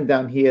little different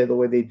down here the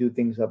way they do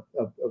things up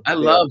I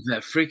love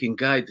that freaking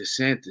guy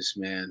DeSantis,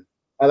 man.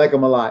 I like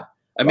him a lot.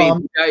 I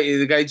mean,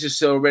 the guy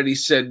just already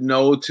said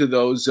no to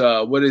those.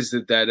 What is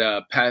it?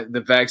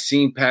 The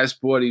vaccine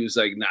passport. He was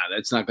like, "Nah,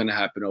 that's not going to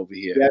happen over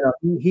here." Yeah,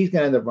 no, he's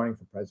going to end up running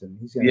for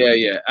president.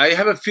 Yeah. I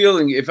have a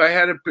feeling if I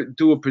had to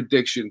do a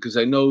prediction, because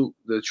I know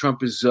the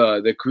Trump is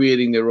they're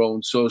creating their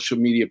own social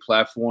media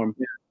platform.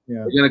 Yeah.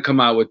 They're going to come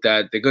out with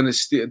that. They're going to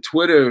steal.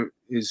 Twitter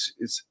is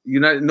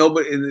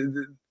nobody.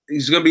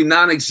 He's going to be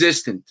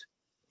non-existent.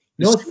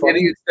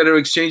 Idiots that are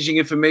exchanging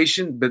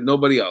information, but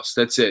nobody else.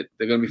 That's it.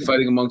 They're going to be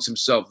fighting amongst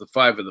themselves, the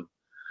 5 of them.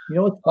 You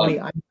know what's funny?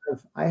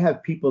 I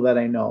have people that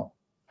I know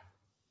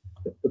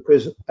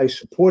because I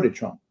supported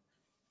Trump.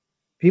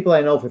 People I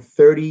know for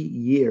 30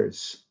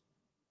 years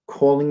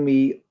calling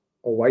me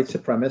a white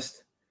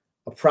supremacist,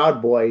 a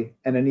Proud Boy,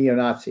 and a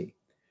neo-Nazi.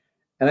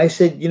 And I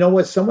said, you know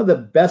what? Some of the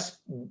best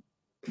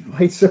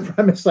white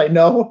supremacists I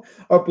know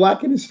are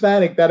Black and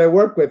Hispanic that I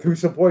work with who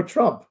support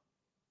Trump.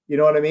 You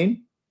know what I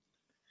mean?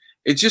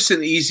 It's just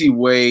an easy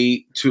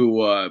way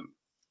to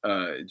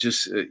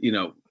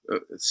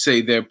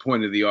say their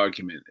point of the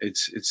argument.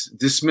 It's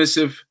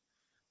dismissive.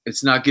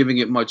 It's not giving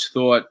it much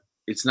thought.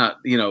 It's not,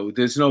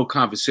 there's no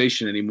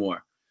conversation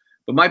anymore.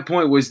 But my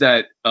point was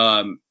that,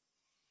 the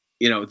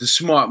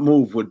smart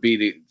move would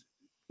be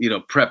to,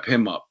 prep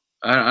him up.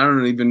 I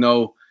don't even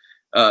know.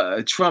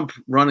 Trump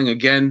running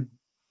again,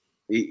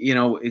 he'd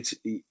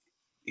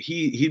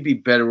be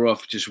better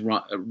off just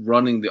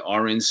running the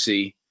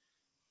RNC,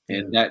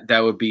 and that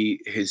would be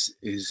his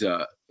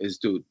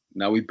dude.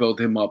 Now we build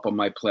him up on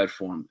my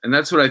platform, and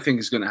that's what I think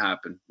is going to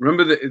happen.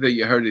 Remember that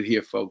you heard it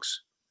here,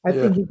 folks. I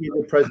think he'd be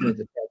the president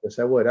of Texas.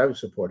 I would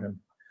support him.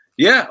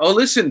 Yeah. Oh,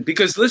 listen,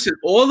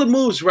 all the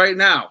moves right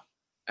now,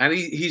 and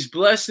he's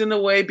blessed in a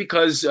way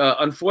because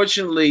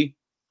unfortunately,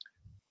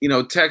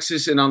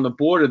 Texas and on the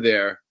border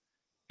there,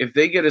 if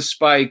they get a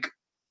spike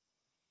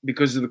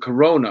because of the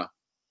corona,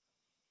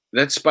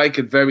 that spike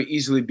could very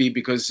easily be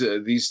because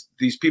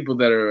these people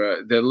that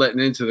are they're letting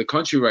into the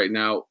country right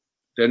now,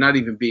 they're not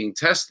even being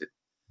tested.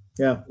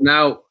 Yeah.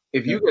 Now,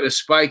 if you get a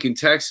spike in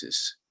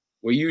Texas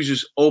where you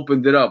just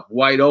opened it up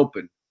wide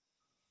open,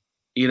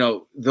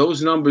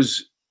 those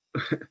numbers,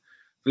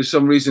 for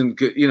some reason,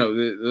 you're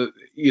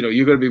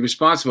going to be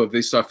responsible if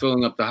they start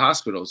filling up the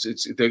hospitals.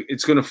 It's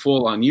going to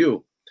fall on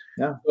you.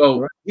 Yeah.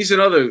 So he's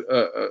another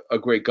a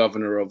great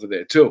governor over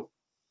there too.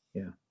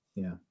 Yeah.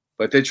 Yeah.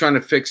 But they're trying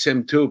to fix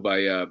him too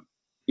by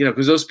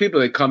because those people,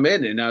 they come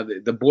in and now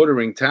the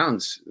bordering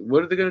towns,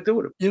 what are they going to do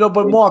with them?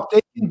 But Mark,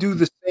 they can do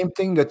the same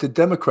thing that the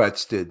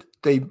Democrats did.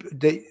 They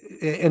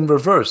in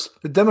reverse.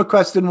 The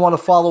Democrats didn't want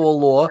to follow a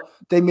law.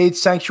 They made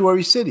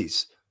sanctuary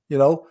cities. Yeah,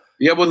 well,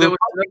 there was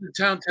another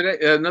town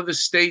today, another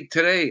state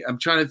today. I'm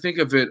trying to think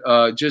of it.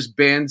 Just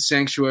banned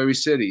sanctuary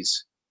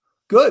cities.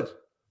 Good.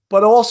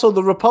 But also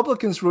the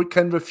Republicans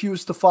can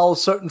refuse to follow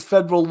certain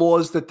federal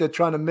laws that they're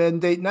trying to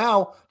mandate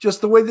now,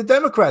 just the way the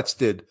Democrats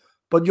did.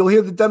 But you'll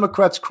hear the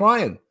Democrats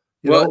crying.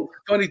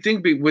 Funny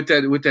thing with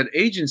that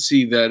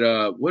agency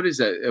that what is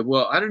that?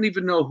 Well, I don't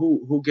even know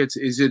who gets.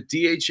 Is it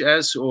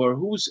DHS or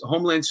who's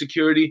Homeland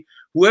Security?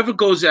 Whoever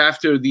goes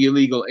after the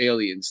illegal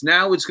aliens.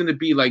 Now it's going to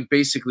be like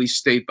basically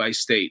state by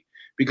state,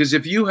 because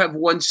if you have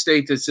one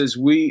state that says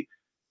we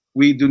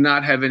do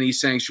not have any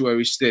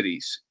sanctuary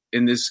cities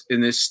in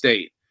this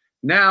state,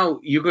 now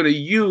you're going to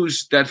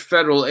use that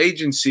federal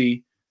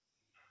agency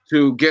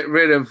to get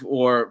rid of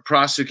or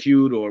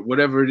prosecute or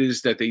whatever it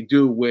is that they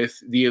do with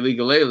the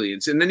illegal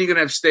aliens. And then you're going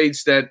to have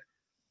states that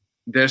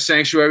they're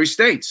sanctuary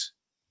states.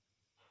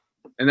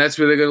 And that's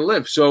where they're going to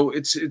live. So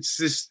it's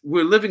this,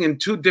 we're living in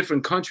two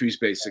different countries,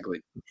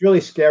 basically. It's really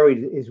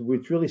scary. It's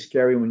really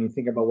scary when you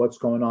think about what's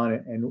going on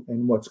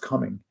and what's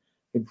coming.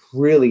 It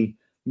really,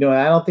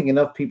 I don't think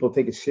enough people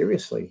take it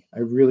seriously. I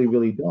really,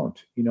 really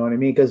don't. You know what I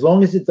mean? Because as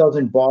long as it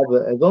doesn't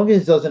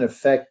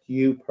affect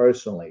you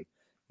personally,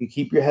 you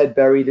keep your head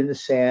buried in the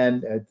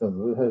sand. It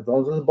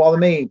doesn't bother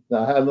me.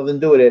 I have nothing to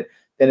do with it.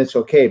 Then it's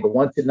okay. But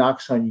once it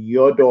knocks on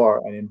your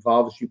door and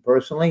involves you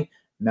personally,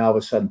 now all of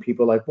a sudden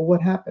people are like, well,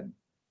 what happened?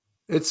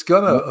 It's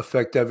going to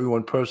affect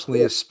everyone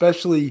personally,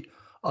 especially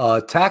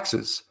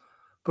taxes,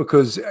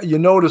 because you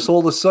notice all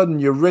of a sudden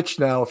you're rich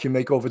now if you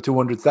make over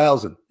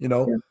 200,000.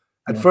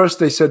 At first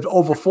they said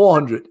over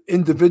 400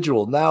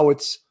 individual. Now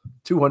it's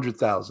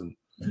 200,000.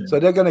 Yeah. So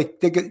they're going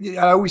to.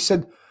 I always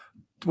said,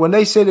 when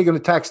they say they're going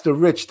to tax the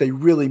rich, they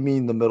really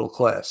mean the middle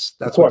class.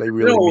 That's what they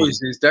really mean.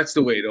 Is. That's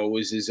the way it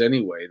always is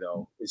anyway,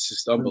 though. It's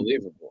just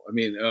unbelievable. I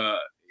mean,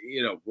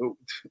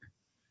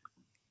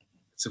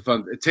 it's a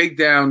fun take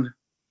down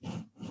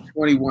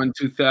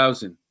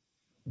 21-2000.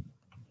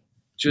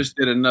 Just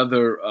did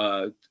another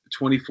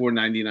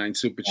 $24.99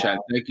 super chat.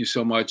 Wow. Thank you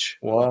so much.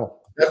 Wow.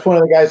 That's one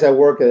of the guys I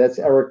work with. That's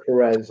Eric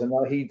Perez. And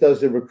he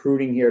does the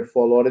recruiting here at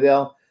Fort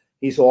Lauderdale.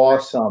 He's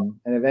awesome.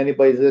 And if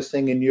anybody's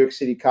listening in New York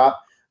City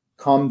cop,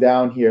 come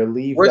down here.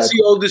 What's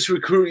the oldest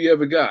recruit you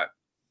ever got?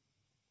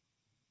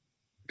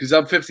 Because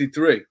I'm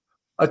 53.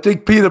 I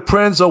think Peter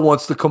Pranzo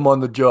wants to come on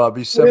the job.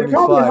 He's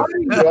 75.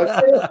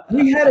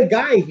 We had a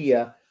guy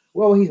here.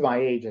 Well, he's my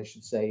age, I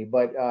should say.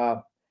 But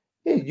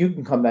you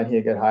can come down here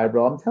and get hired,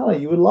 bro. I'm telling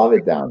you, you would love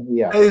it down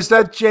here. Hey, is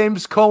that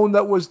James Cohn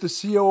that was the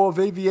CEO of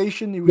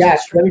Aviation? He was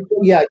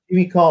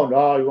Jimmy Cohn.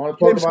 Oh, you want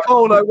to talk James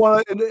Cohn, I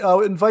want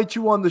to invite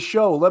you on the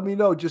show. Let me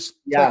know. Just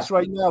text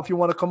right now if you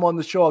want to come on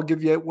the show. I'll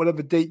give you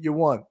whatever date you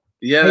want.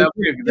 Yeah, that'd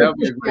be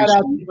a great show.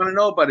 You want to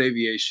know about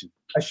aviation.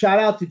 A shout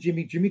out to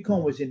Jimmy. Jimmy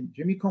Cohn was in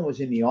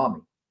the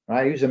Army,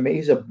 right? He's a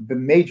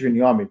major in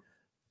the Army.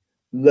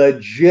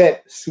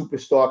 Legit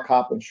superstar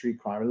cop and street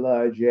crime.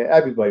 Legit.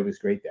 Everybody was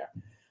great there.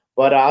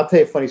 But I'll tell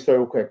you a funny story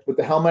real quick. With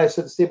the helmet I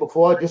said to say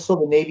before, just so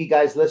the Navy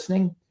guys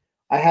listening,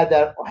 I had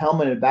that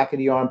helmet in the back of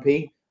the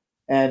RMP,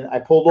 and I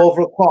pulled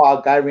over a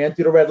car. Guy ran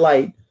through the red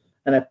light,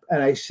 and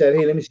I said,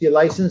 "Hey, let me see your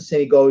license."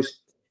 And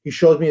he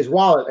shows me his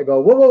wallet. I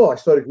go, whoa. I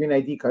saw the green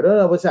ID card.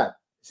 No, what's that?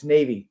 It's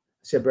Navy.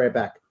 I said, right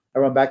back. I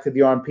run back to the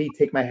RMP,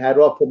 take my hat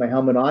off, put my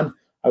helmet on.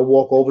 I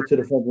walk over to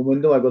the front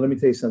window. I go, let me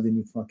tell you something,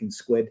 you fucking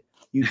squid.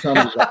 You tell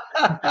me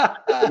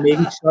that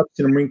Navy sucks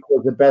and the Marine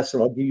Corps is the best,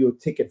 or I'll give you a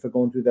ticket for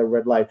going through that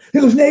red light.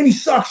 He goes, Navy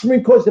sucks,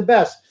 Marine Corps is the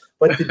best.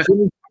 But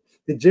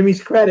to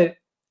Jimmy's credit,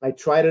 I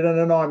tried it on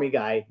an Army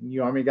guy, and the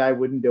Army guy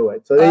wouldn't do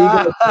it. So there you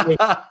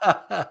go.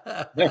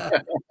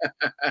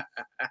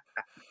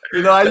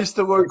 You know, I used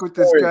to work with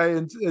this guy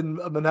in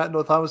Manhattan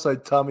North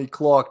Homicide, Tommy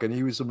Clark, and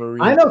he was a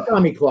Marine. I know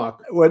Tommy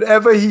Clark.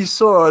 Whenever he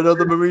saw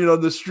another Marine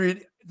on the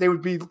street, there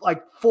would be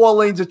like 4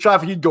 lanes of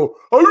traffic. He'd go,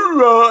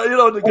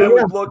 the guy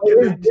would look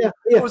at me.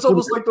 It was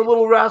almost like the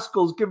Little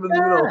Rascals giving,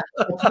 The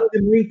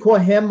Marine Corps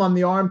him on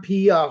the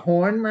RMP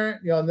horn,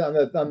 on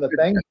the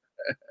thing.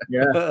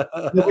 Yeah,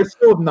 we're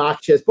still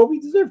obnoxious, but we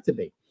deserve to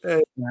be.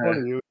 Hey,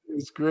 it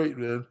was great,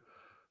 man.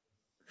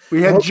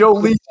 We had Joe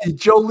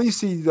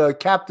Lisi, the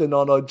captain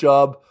on our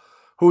job,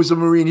 who was a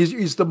Marine.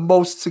 He's the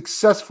most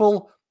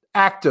successful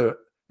actor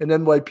in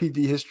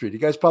NYPD history. The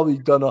guy's probably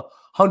done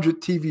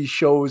 100 TV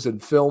shows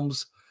and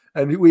films,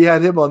 and we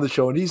had him on the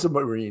show, and he's a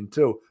Marine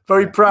too.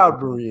 Very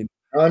proud Marine.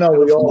 Oh no,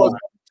 we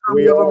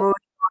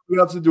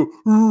have to do.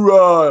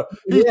 Hoorah.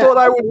 He thought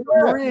I was a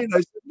Marine. I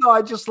said, no,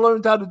 I just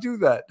learned how to do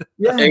that.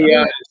 Yeah.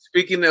 Hey,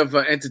 speaking of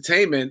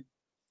entertainment,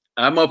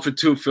 I'm up for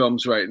 2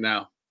 films right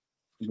now.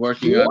 I'm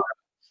working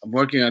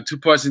on 2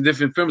 parts in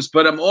different films,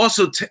 but I'm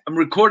also I'm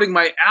recording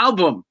my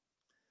album,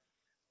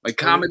 my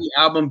comedy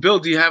album. Bill,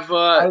 do you have?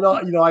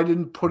 I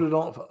didn't put it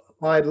on.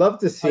 I'd love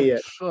to see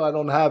it. I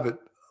don't have it,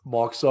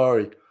 Mark.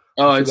 Sorry.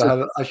 Oh, I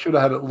should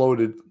have had it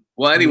loaded.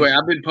 Well, anyway,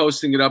 I've been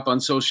posting it up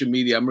on social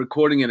media. I'm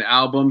recording an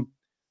album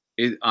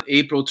on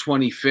April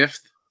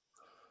 25th.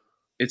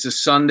 It's a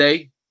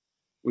Sunday.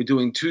 We're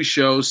doing 2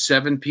 shows,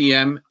 7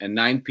 p.m. and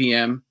 9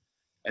 p.m.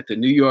 at the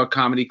New York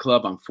Comedy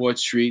Club on 4th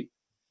Street.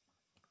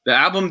 The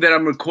album that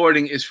I'm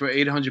recording is for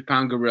 800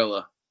 Pound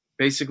Gorilla.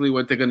 Basically,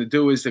 what they're going to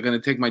do is they're going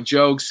to take my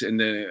jokes and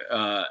you're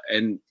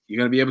going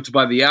to be able to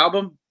buy the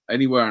album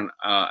anywhere on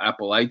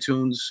Apple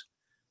iTunes,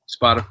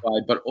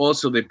 Spotify, but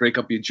also they break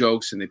up your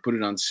jokes and they put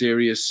it on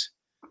Sirius.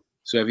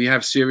 So if you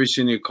have Sirius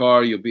in your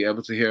car, you'll be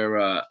able to hear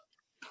a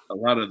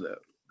lot of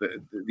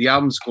the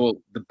album's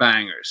called The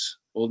Bangers.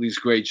 All these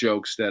great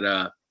jokes that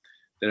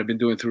I've been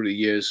doing through the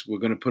years. We're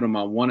going to put them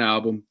on one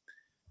album,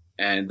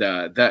 and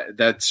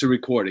that's a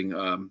recording.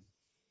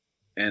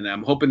 And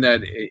I'm hoping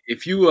that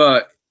if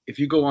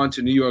you go on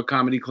to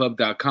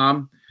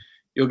NewYorkComedyClub.com,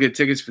 you'll get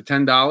tickets for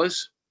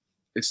 $10.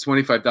 It's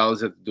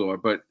 $25 at the door,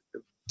 but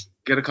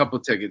get a couple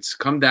of tickets.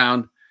 Come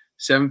down,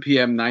 7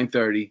 p.m.,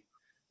 9:30,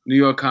 New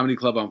York Comedy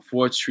Club on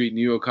 4th Street,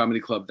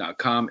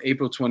 NewYorkComedyClub.com,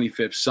 April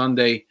 25th,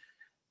 Sunday,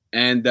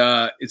 and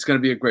it's going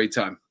to be a great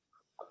time.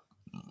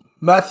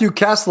 Matthew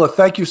Kassler,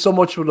 thank you so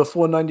much for the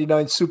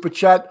 $4.99 super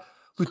chat.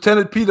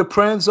 Lieutenant Peter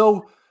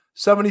Pranzo,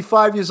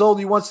 75 years old.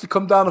 He wants to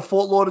come down to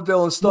Fort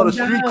Lauderdale and start a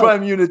street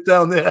crime unit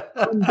down there.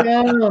 Come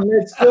down.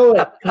 Let's do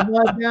it. Come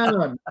on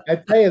down. I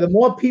tell you, the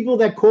more people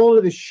that call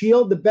it a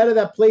shield, the better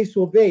that place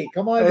will be.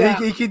 Come on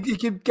down. He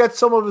could get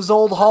some of his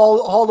old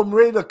Harlem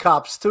Raider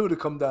cops, too, to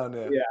come down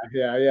there.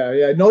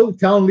 Yeah. No,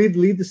 tell him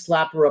leave the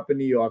slapper up in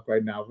New York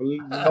right now.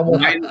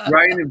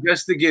 Ryan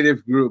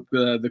Investigative Group,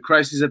 the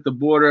Crisis at the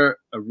Border,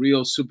 a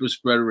real super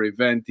spreader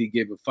event. He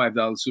gave a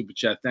 $5 super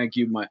chat. Thank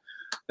you,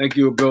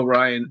 Bill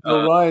Ryan.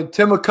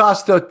 Tim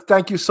Acosta,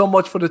 thank you so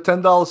much for the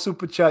 $10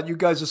 super chat. You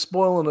guys are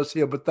spoiling us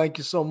here, but thank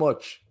you so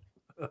much.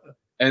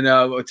 And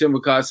Tim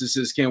Acosta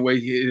says, "Can't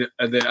wait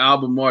the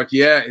album, Mark."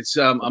 Yeah, it's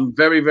I'm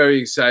very, very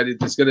excited.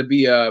 It's gonna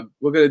be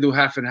we're gonna do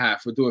half and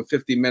half. We're doing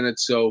 50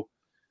 minutes, so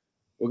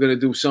we're gonna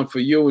do some for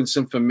you and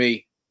some for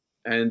me.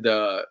 And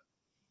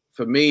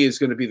for me, it's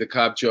gonna be the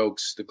cop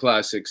jokes, the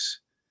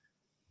classics.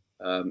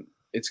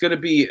 It's gonna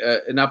be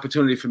an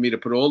opportunity for me to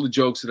put all the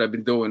jokes that I've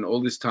been doing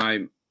all this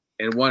time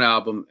in one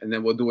album, and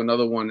then we'll do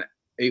another one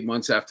 8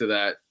 months after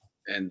that,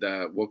 and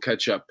we'll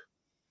catch up.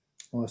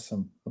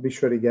 Awesome. I'll be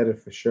sure to get it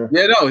for sure.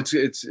 Yeah, no, it's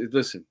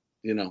listen,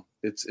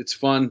 it's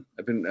fun.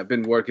 I've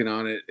been working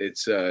on it.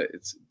 It's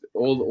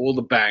all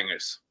the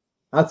bangers.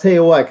 I'll tell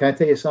you what. Can I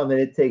tell you something?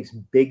 It takes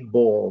big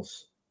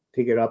balls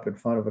to get up in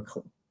front of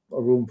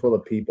a room full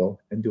of people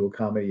and do a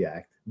comedy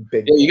act.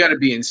 You got to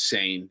be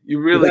insane.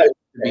 You really have to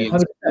be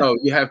insane. No,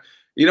 you have.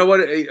 You know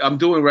what I'm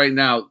doing right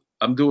now?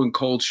 I'm doing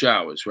cold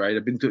showers, right?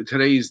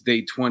 Today is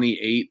day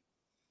 28.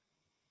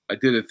 I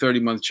did a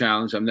 30-month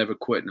challenge. I'm never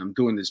quitting. I'm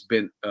doing this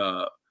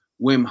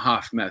Wim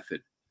Hof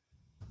method.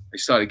 I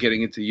started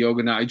getting into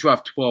yoga now. I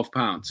dropped 12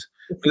 pounds.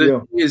 But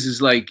the thing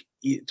is like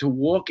to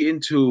walk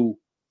into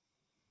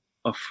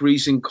a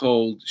freezing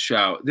cold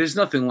shower. There's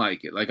nothing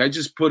like it. Like I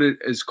just put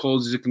it as cold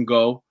as it can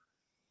go.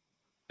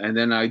 And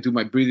then I do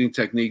my breathing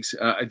techniques.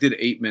 I did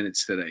 8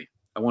 minutes today.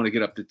 I want to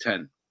get up to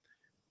 10.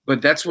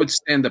 But that's what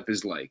stand-up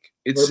is like.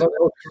 It's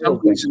for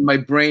some reason my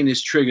brain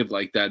is triggered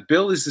like that.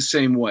 Bill is the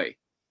same way.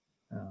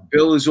 Oh.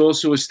 Bill is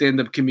also a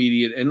stand-up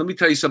comedian. And let me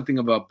tell you something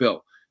about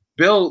Bill.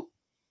 Bill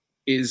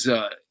is,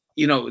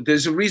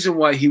 there's a reason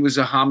why he was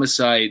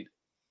a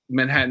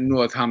Manhattan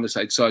North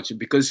homicide sergeant,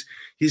 because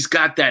he's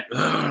got that,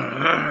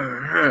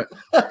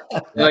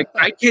 like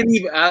I can't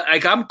even,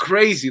 I'm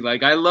crazy.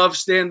 Like I love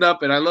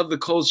stand-up and I love the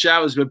cold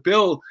showers, but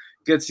Bill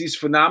gets these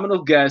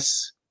phenomenal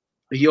guests.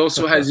 He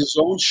also has his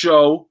own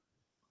show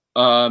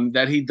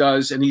that he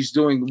does, and he's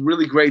doing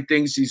really great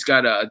things. He's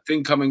got a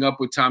thing coming up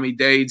with Tommy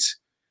Dades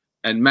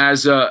and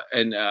Mazza,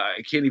 and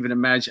I can't even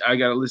imagine. I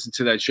got to listen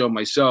to that show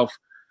myself.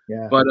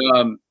 Yeah. But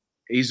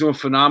he's doing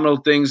phenomenal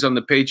things on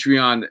the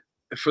Patreon.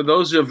 For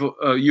those of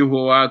you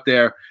who are out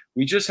there,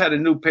 we just had a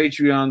new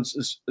Patreon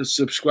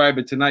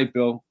subscriber tonight,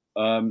 Bill.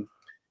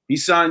 He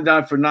signed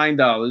on for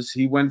 $9.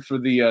 He went for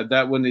the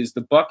that one is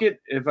the bucket,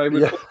 if I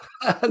recall.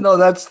 Yeah. No,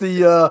 that's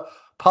the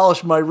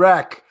polish my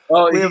rack.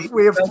 Oh,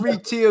 we have 3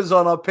 tiers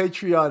on our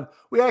Patreon.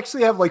 We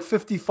actually have like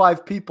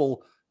 55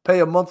 people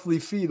pay a monthly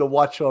fee to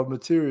watch our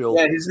material.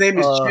 Yeah, his name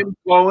is Jim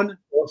Cohen.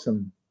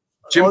 Awesome.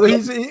 Jim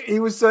he's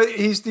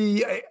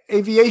the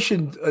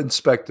aviation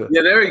inspector.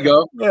 Yeah, there you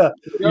go. Yeah.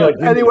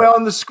 Anyway,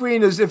 on the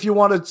screen is if you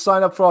want to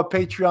sign up for our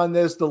Patreon,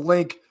 there's the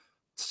link.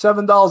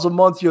 $7 a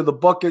month, you're the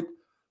bucket.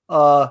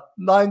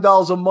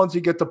 $9 a month,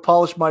 you get to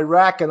polish my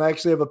rack, and I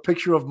actually have a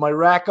picture of my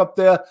rack up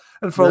there.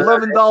 And for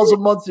 $11 a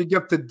month, you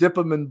get to dip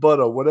them in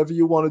butter. Whatever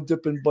you want to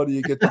dip in butter,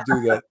 you get to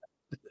do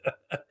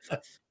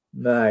that.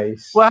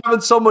 Nice. We're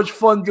having so much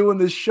fun doing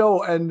this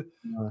show, and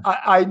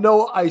I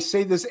know I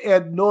say this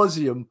ad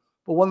nauseum,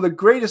 but one of the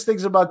greatest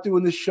things about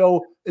doing this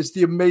show is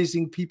the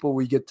amazing people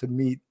we get to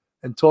meet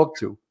and talk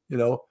to. You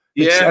know,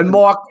 and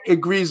Mark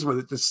agrees with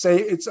it. To say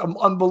it's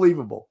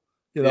unbelievable.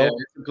 You know,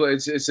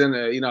 it's in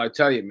a, I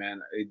tell you,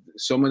 man,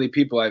 so many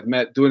people I've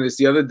met doing this.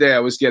 The other day, I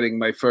was getting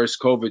my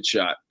first COVID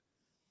shot,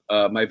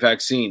 my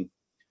vaccine,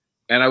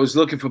 and I was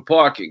looking for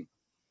parking,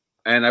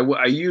 and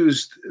I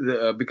used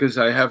because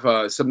I have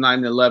some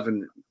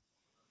 9/11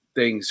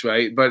 things,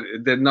 right? But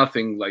they're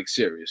nothing like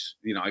serious.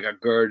 I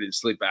got GERD and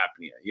sleep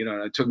apnea.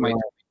 And I took my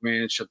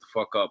man, shut the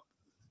fuck up.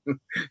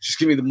 Just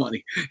give me the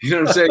money. You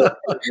know what I'm saying?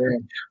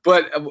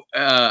 But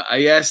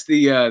I asked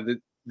the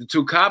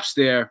 2 cops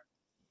there,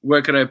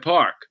 where could I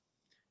park?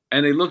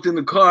 And they looked in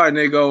the car and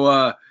they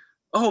go,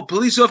 oh,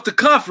 police off the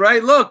cuff,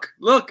 right? Look.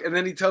 And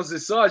then he tells the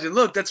sergeant,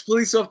 look, that's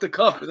police off the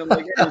cuff. And I'm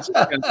like,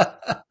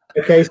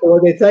 okay, so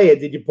what did they tell you?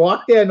 Did you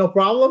park there? No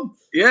problem?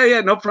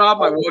 Yeah, no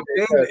problem. I walked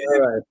in.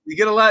 Right. You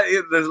get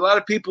there's a lot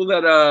of people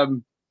that,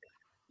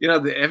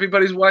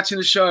 everybody's watching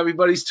the show.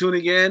 Everybody's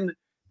tuning in.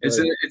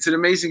 It's an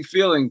amazing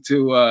feeling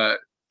to,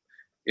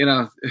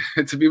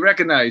 to be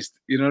recognized,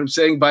 you know what I'm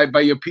saying,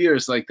 by your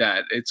peers like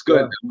that. It's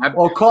good. Yeah.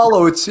 Well,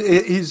 Carlo,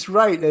 he's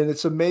right, and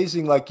it's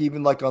amazing. Like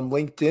even like on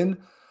LinkedIn,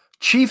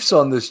 chiefs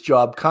on this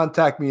job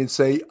contact me and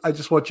say, "I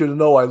just want you to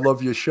know I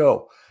love your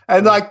show."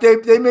 And like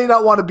they may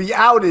not want to be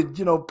outed,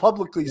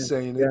 publicly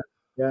saying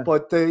it,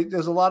 but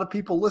there's a lot of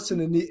people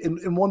listening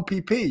in one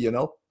PP,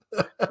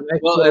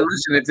 Well,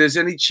 listen, if there's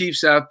any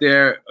chiefs out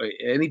there,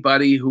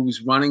 anybody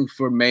who's running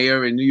for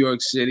mayor in New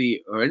York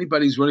City, or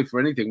anybody who's running for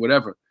anything,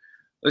 whatever.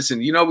 Listen,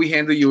 we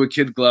handle you with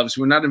kid gloves.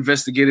 We're not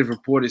investigative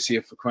reporters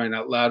here, for crying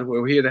out loud.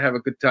 We're here to have a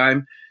good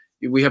time.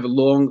 We have a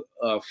long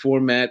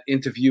format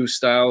interview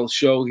style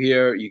show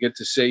here. You get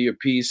to say your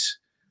piece,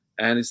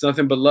 and it's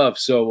nothing but love.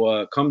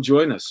 So come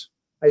join us.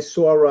 I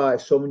saw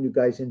when you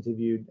guys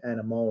interviewed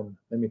Anna Moan.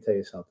 Let me tell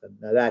you something.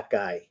 Now that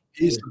guy,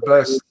 he's the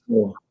best.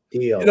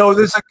 Deal.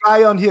 There's a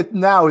guy on here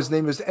now. His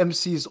name is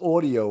MC's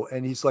Audio,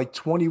 and he's like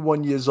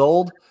 21 years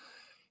old.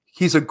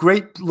 He's a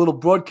great little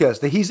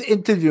broadcaster. He's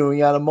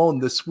interviewing Anna Moan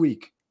this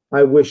week.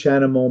 I wish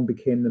Anna Moan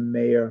became the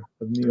mayor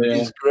of New York.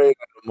 He's great,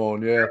 Anna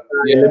Moan. Yeah.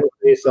 Let me tell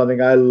you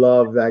something. I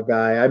love that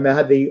guy. I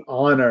had the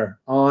honor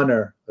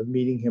of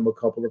meeting him a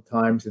couple of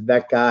times, and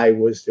that guy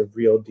was the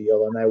real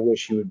deal. And I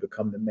wish he would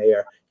become the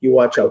mayor. You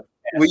watch out.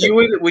 Were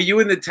you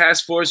in the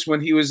task force when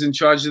he was in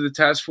charge of the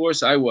task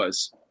force? I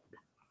was.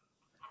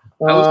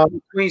 I was in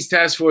the Queens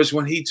task force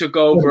when he took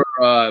over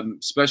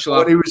special.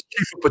 When he was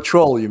chief of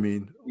patrol, you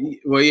mean?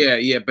 Well,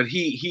 yeah, but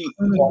he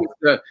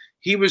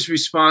was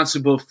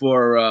responsible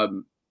for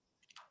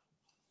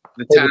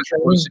the task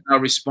force and our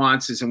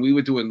responses, and we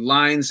were doing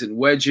lines and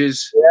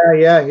wedges.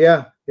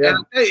 Yeah.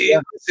 And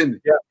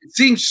listen, it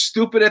seemed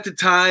stupid at the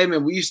time,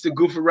 and we used to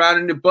goof around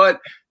in it. But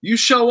you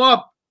show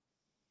up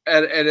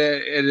at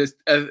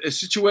a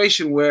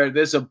situation where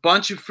there's a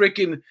bunch of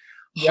freaking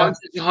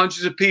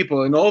hundreds of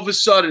people, and all of a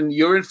sudden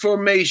you're in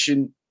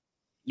formation.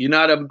 You're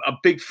not a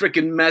big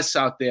freaking mess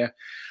out there,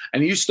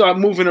 and you start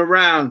moving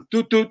around,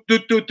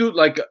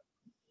 like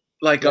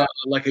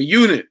a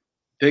unit.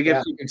 They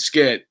get freaking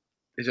scared.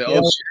 They say, "Oh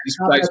shit, these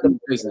guys in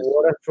business."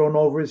 Water thrown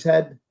over his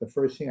head. The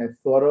first thing I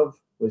thought of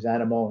was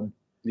Anna Moan.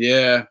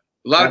 Yeah,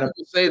 a lot of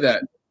people say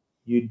that.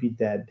 You'd be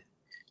dead.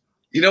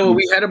 We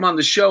had him on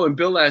the show, and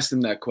Bill asked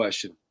him that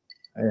question.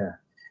 Yeah.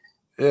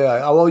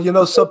 Yeah.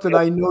 Well, something.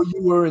 I know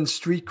you were in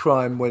Street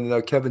Crime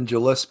when Kevin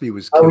Gillespie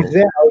was killed. I was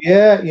there. Oh,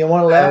 yeah. You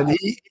want to laugh? And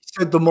he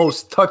said the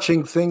most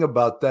touching thing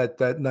about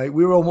that night.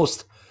 We were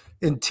almost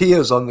in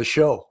tears on the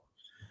show.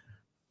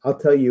 I'll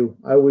tell you,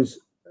 I was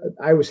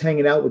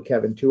hanging out with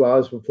Kevin 2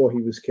 hours before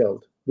he was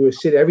killed. We were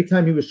sitting, every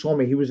time he saw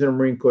me, he was in the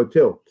Marine Corps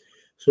too.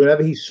 So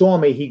whenever he saw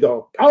me, he'd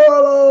go,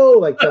 "Hello!"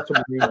 Like that's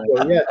what Marine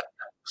Corps. Yeah.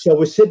 So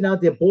we're sitting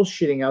out there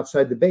bullshitting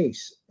outside the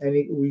base, and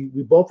we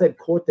both had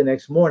court the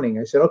next morning.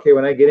 I said, "Okay,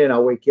 when I get in,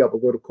 I'll wake you up.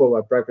 We'll go to court,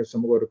 we'll have breakfast,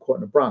 and we'll go to court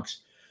in the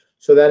Bronx."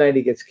 So that night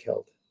he gets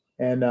killed,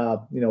 and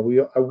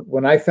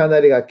when I found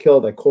out he got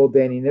killed, I called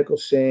Danny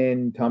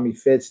Nicholson, Tommy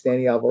Fitz,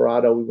 Danny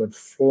Alvarado. We went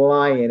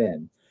flying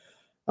in.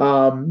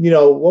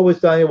 What was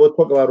done, we'll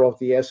talk about off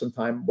the air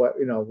sometime, what,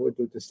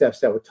 with the steps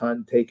that were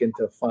taken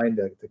to find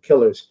the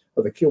killers,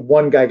 or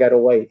one guy got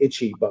away,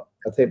 Itchy, but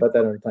I'll tell you about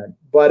that another time.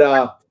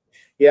 But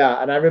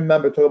yeah, and I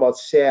remember, talking about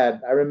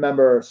sad, I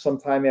remember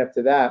sometime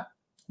after that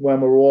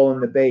when we were all in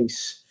the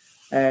base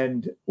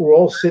and we're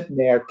all sitting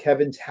there,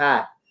 Kevin's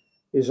hat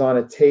is on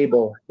a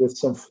table with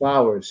some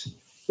flowers.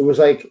 It was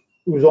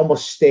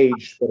almost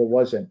staged, but it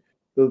wasn't.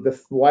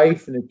 The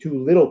wife and the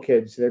two little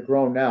kids, they're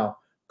grown now,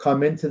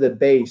 come into the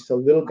base. The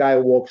little guy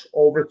walks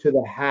over to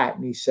the hat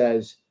and he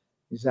says,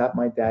 "Is that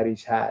my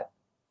daddy's hat?"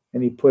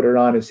 And he put it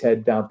on his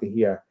head down to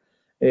here.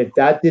 And if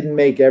that didn't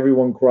make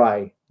everyone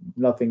cry,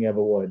 nothing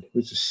ever would. It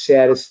was the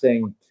saddest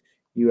thing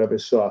you ever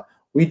saw.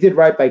 We did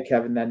right by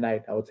Kevin that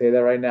night. I will tell you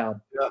that right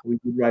now. Yeah. We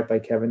did right by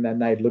Kevin that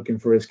night, looking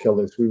for his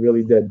killers. We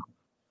really did.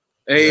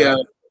 Hey,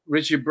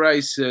 Richard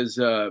Bryce says,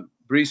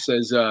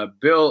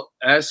 Bill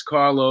asked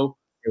Carlo,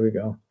 here we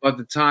go, about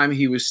the time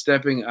he was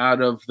stepping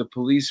out of the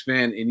police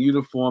van in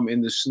uniform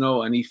in the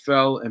snow and he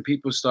fell and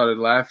people started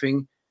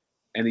laughing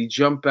and he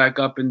jumped back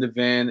up in the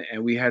van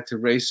and we had to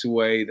race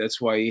away.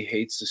 That's why he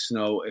hates the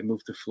snow and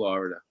moved to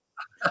Florida.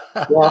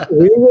 Well,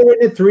 we were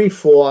in the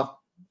 3-4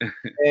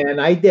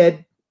 and I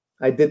did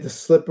the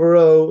slipper,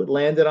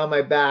 landed on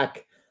my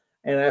back,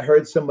 and I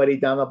heard somebody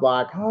down the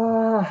block,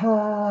 ha,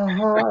 ha,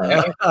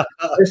 ha.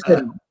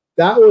 Listen,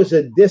 that was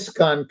a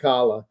discount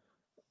collar,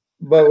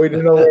 but we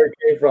didn't know where it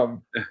came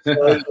from.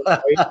 So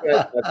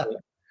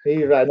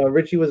he's right. No,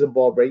 Richie was a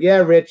ball break. Yeah,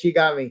 Rich, you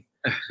got me.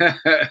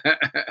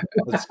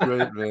 That's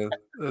great, man.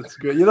 That's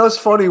great. It's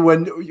funny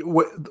when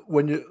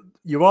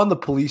you're on the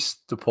police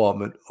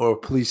department or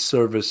police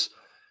service,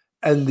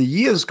 and the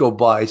years go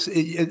by.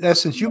 In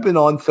essence, you've been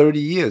on 30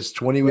 years,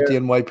 20 with the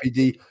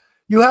NYPD.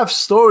 You have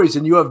stories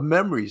and you have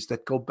memories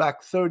that go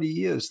back 30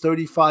 years,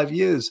 35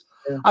 years.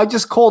 Yeah. I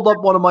just called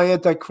up one of my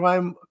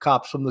anti-crime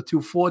cops from the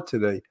 2-4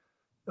 today,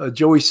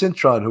 Joey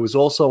Cintron, who was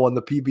also on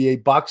the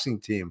PBA boxing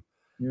team.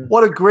 Yeah.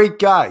 What a great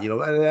guy,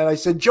 And I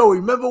said, Joey,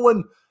 remember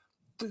when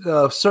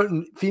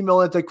certain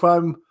female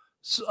anti-crime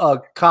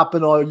cop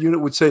in our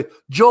unit would say,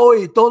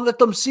 Joey, don't let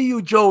them see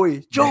you,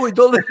 Joey. Joey,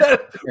 don't let them.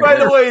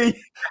 Right away.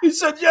 He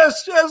said,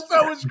 yes,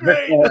 that was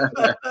great.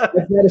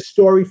 I've got a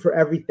story for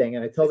everything.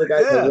 And I tell the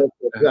guys,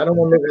 I don't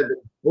want to look like a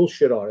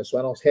bullshit artist, so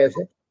I don't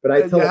hesitate. But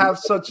I tell you have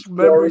such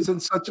memories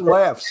and such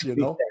laughs,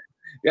 Yeah,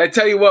 I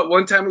tell you what,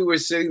 one time we were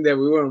sitting there,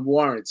 we were in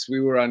Warrants. We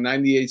were on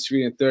 98th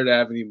Street and 3rd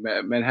Avenue,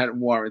 Manhattan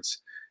Warrants.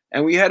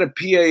 And we had a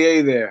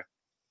PAA there.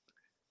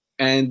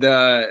 And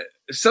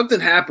something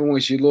happened when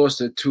she lost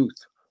her tooth.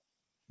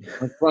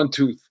 My front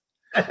tooth.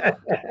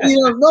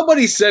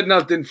 Nobody said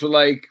nothing for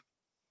like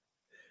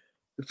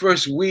the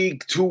first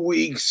week, 2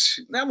 weeks.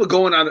 Now we're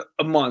going on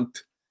a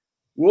month.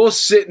 We're all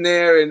sitting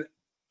there, and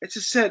I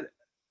just said,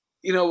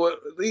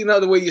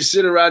 the way you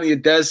sit around your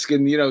desk,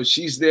 and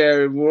she's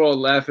there, and we're all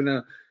laughing.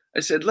 I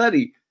said,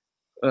 Letty,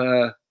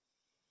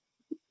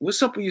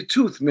 what's up with your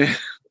tooth, man?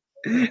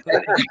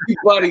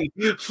 Everybody,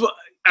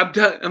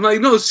 I'm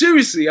like, no,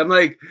 seriously. I'm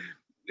like,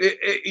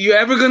 you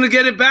ever gonna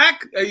get it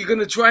back? Are you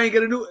gonna try and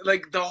get a new?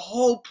 Like the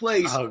whole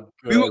place,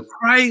 we were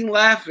crying,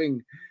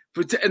 laughing.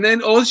 And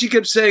then all she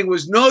kept saying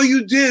was, "No,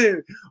 you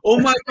didn't. Oh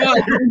my God,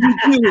 no, you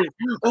didn't.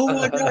 Oh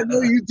my God,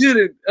 no, you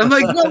didn't." I'm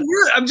like, "No,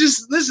 really? I'm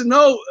just listen.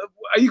 No,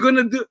 are you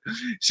gonna do?"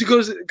 She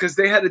goes, because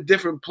they had a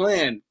different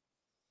plan.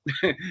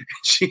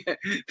 She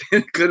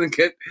couldn't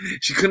get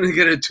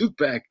her tooth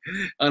back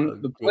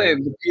on the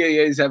plan. The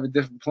PAAs have a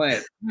different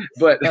plan,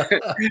 but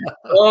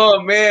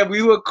oh man,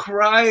 we were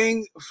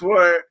crying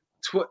for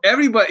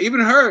everybody, even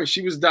her.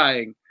 She was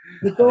dying.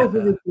 But those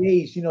are the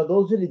days,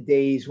 those are the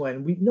days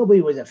when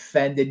nobody was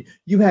offended.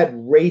 You had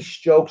race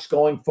jokes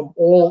going from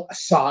all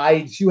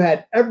sides. You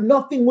had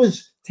nothing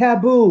was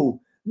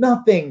taboo.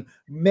 Nothing,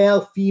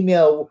 male,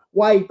 female,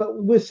 white,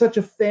 but we're such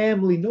a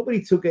family.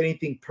 Nobody took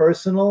anything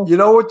personal. You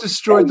know what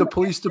destroyed the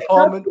police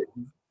department,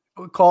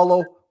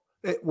 Carlo?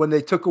 When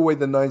they took away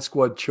the 9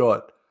 Squad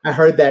chart. I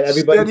heard that.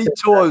 Steady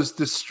Tours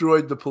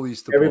destroyed the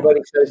police department.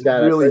 Everybody says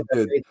that. It really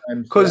did.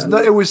 Because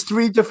it was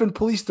 3 different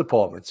police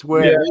departments.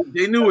 Where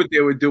they knew what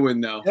they were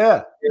doing now.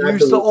 Yeah. We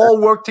used to all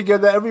work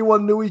together.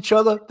 Everyone knew each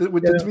other.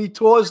 With the 3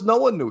 tours, no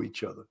one knew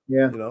each other.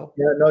 Yeah.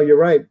 Yeah, no, you're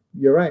right.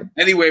 You're right.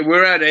 Anyway,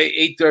 we're at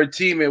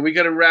 8:13, man. We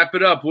got to wrap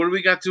it up. What do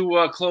we got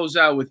to close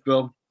out with,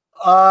 Bill?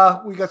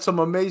 We got some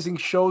amazing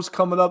shows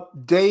coming up.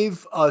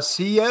 Dave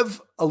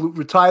Siev, a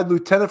retired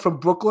lieutenant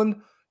from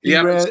Brooklyn.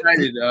 I'm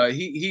excited.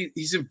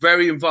 He's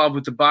very involved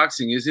with the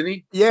boxing, isn't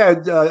he? Yeah,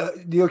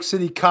 New York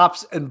City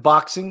Cops and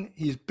boxing.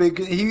 He's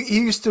big. He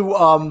used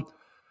to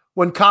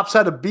when cops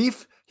had a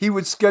beef, he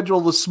would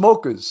schedule the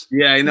smokers.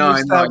 Yeah, I know. He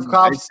used to have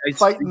cops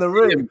fight in the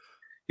ring.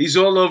 He's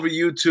all over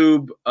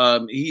YouTube.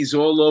 He's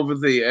all over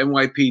the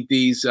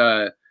NYPD's.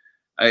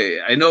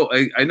 I know.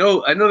 I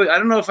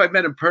don't know if I've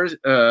met him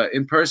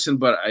in person,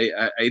 but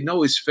I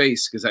know his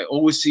face because I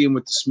always see him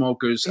with the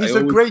smokers. He's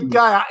a great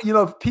guy.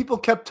 People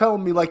kept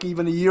telling me like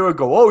even a year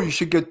ago, "Oh, you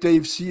should get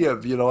Dave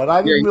Siev," and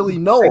I didn't really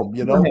know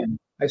him.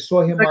 I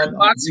saw him on a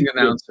boxing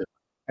announcer.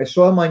 I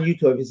saw him on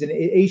YouTube. He's an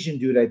Asian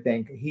dude, I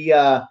think.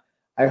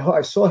 I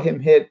I saw him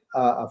hit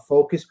a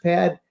focus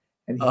pad,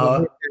 and he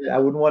hit it. I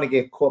wouldn't want to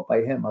get caught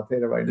by him. I'll tell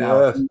you that right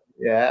now.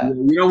 Yeah.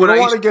 You know what?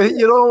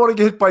 You don't want to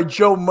get hit by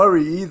Joe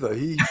Murray either.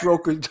 He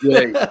broke it.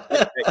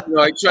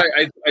 I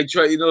tried.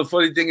 You know, the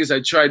funny thing is,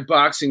 I tried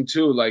boxing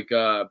too. Like,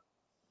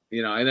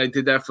 you know, and I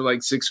did that for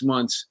like 6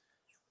 months.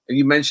 And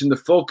you mentioned the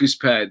focus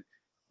pad,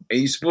 and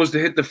you're supposed to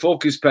hit the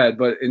focus pad,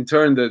 but in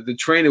turn, the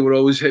trainer would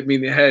always hit me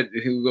in the head.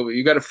 He would go,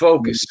 "You got to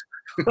focus."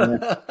 One of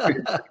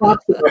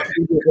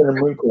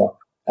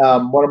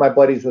my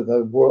buddies was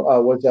a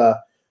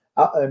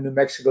New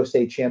Mexico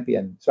State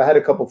champion, so I had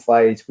a couple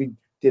fights. We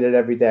did it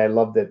every day. I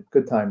loved it.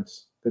 Good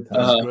times. Good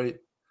times. Great.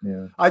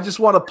 Yeah. I just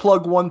want to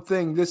plug one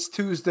thing. This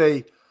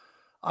Tuesday,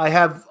 I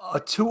have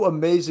 2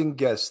 amazing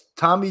guests.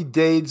 Tommy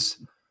Dades,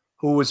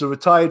 who was a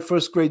retired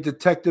first-grade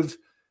detective.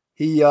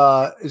 He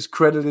is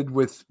credited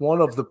with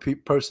one of the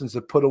persons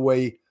that put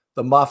away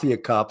the mafia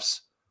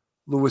cops,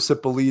 Louis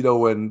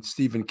Ippolito and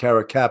Stephen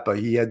Caracappa.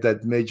 He had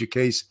that major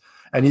case,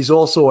 and he's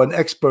also an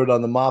expert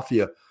on the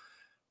mafia.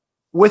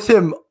 With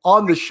him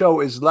on the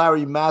show is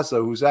Larry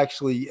Mazza, who's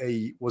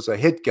actually was a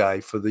hit guy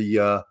for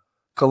the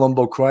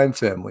Colombo crime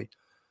family.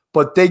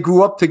 But they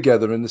grew up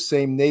together in the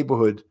same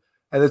neighborhood,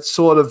 and it's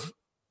sort of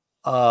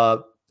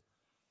a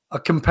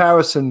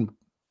comparison.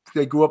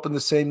 They grew up in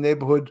the same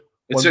neighborhood.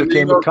 One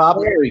became a cop,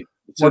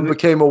 one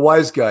became a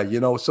wise guy, you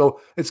know. So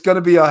it's going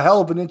to be a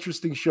hell of an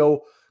interesting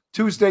show.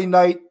 Tuesday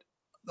night,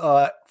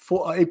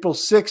 for April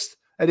 6th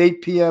at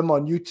 8 p.m.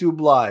 on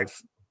YouTube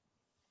Live.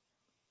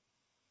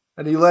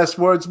 Any last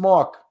words,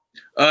 Mark?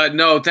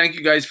 No, thank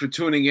you guys for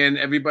tuning in.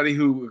 Everybody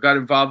who got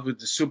involved with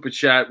the super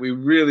chat, we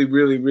really,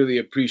 really, really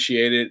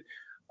appreciate it.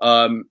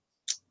 And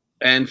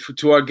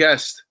to our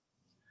guest,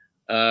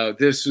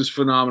 this was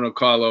phenomenal,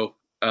 Carlo.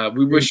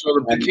 We wish you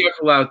all to be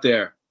careful out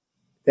there.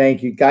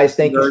 Thank you, guys.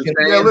 Thank you.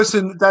 Yeah,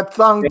 listen, that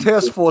thong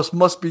task force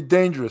must be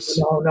dangerous.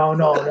 No.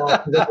 No,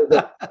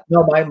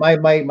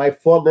 my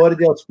Fort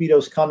Lauderdale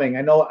Speedo's coming.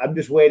 I know. I'm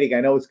just waiting. I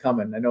know it's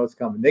coming. They're gonna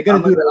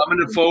do that. I'm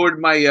gonna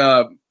forward my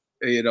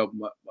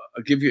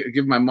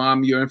give my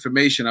mom your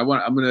information. I'm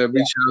gonna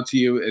reach out to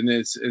you, and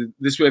this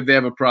way if they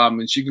have a problem,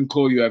 and she can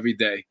call you every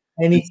day.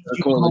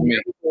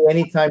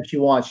 Anytime she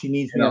wants. She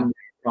needs me. I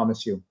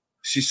promise you.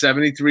 She's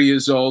 73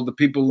 years old. The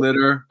people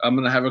litter. I'm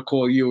gonna have her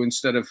call you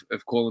instead of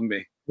calling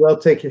me. Well,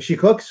 take care. She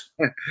cooks.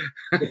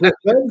 Good?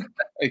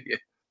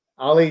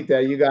 I'll eat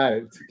that. You got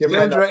it.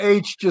 Sandra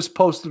H. just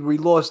posted, we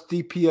lost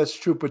DPS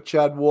trooper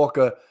Chad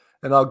Walker,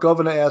 and our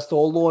governor asked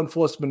all law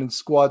enforcement and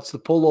squads to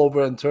pull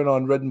over and turn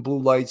on red and blue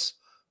lights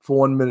for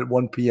 1 minute,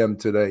 1 p.m.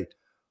 today.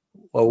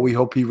 Well, we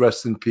hope he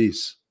rests in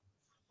peace.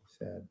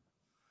 Sad.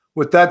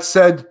 With that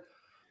said,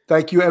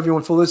 thank you,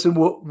 everyone, for listening.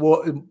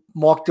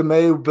 Mark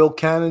DeMeo, Bill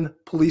Cannon,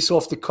 Police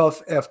Off the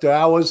Cuff After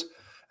Hours.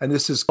 And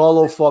this is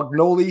Carlo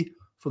Fagnoli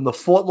from the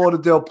Fort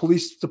Lauderdale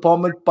Police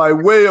Department by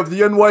way of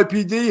the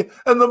NYPD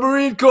and the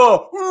Marine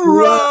Corps.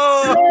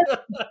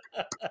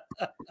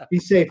 Be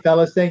safe,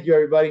 fellas. Thank you,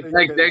 everybody.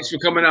 Thanks for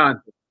coming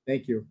on.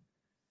 Thank you.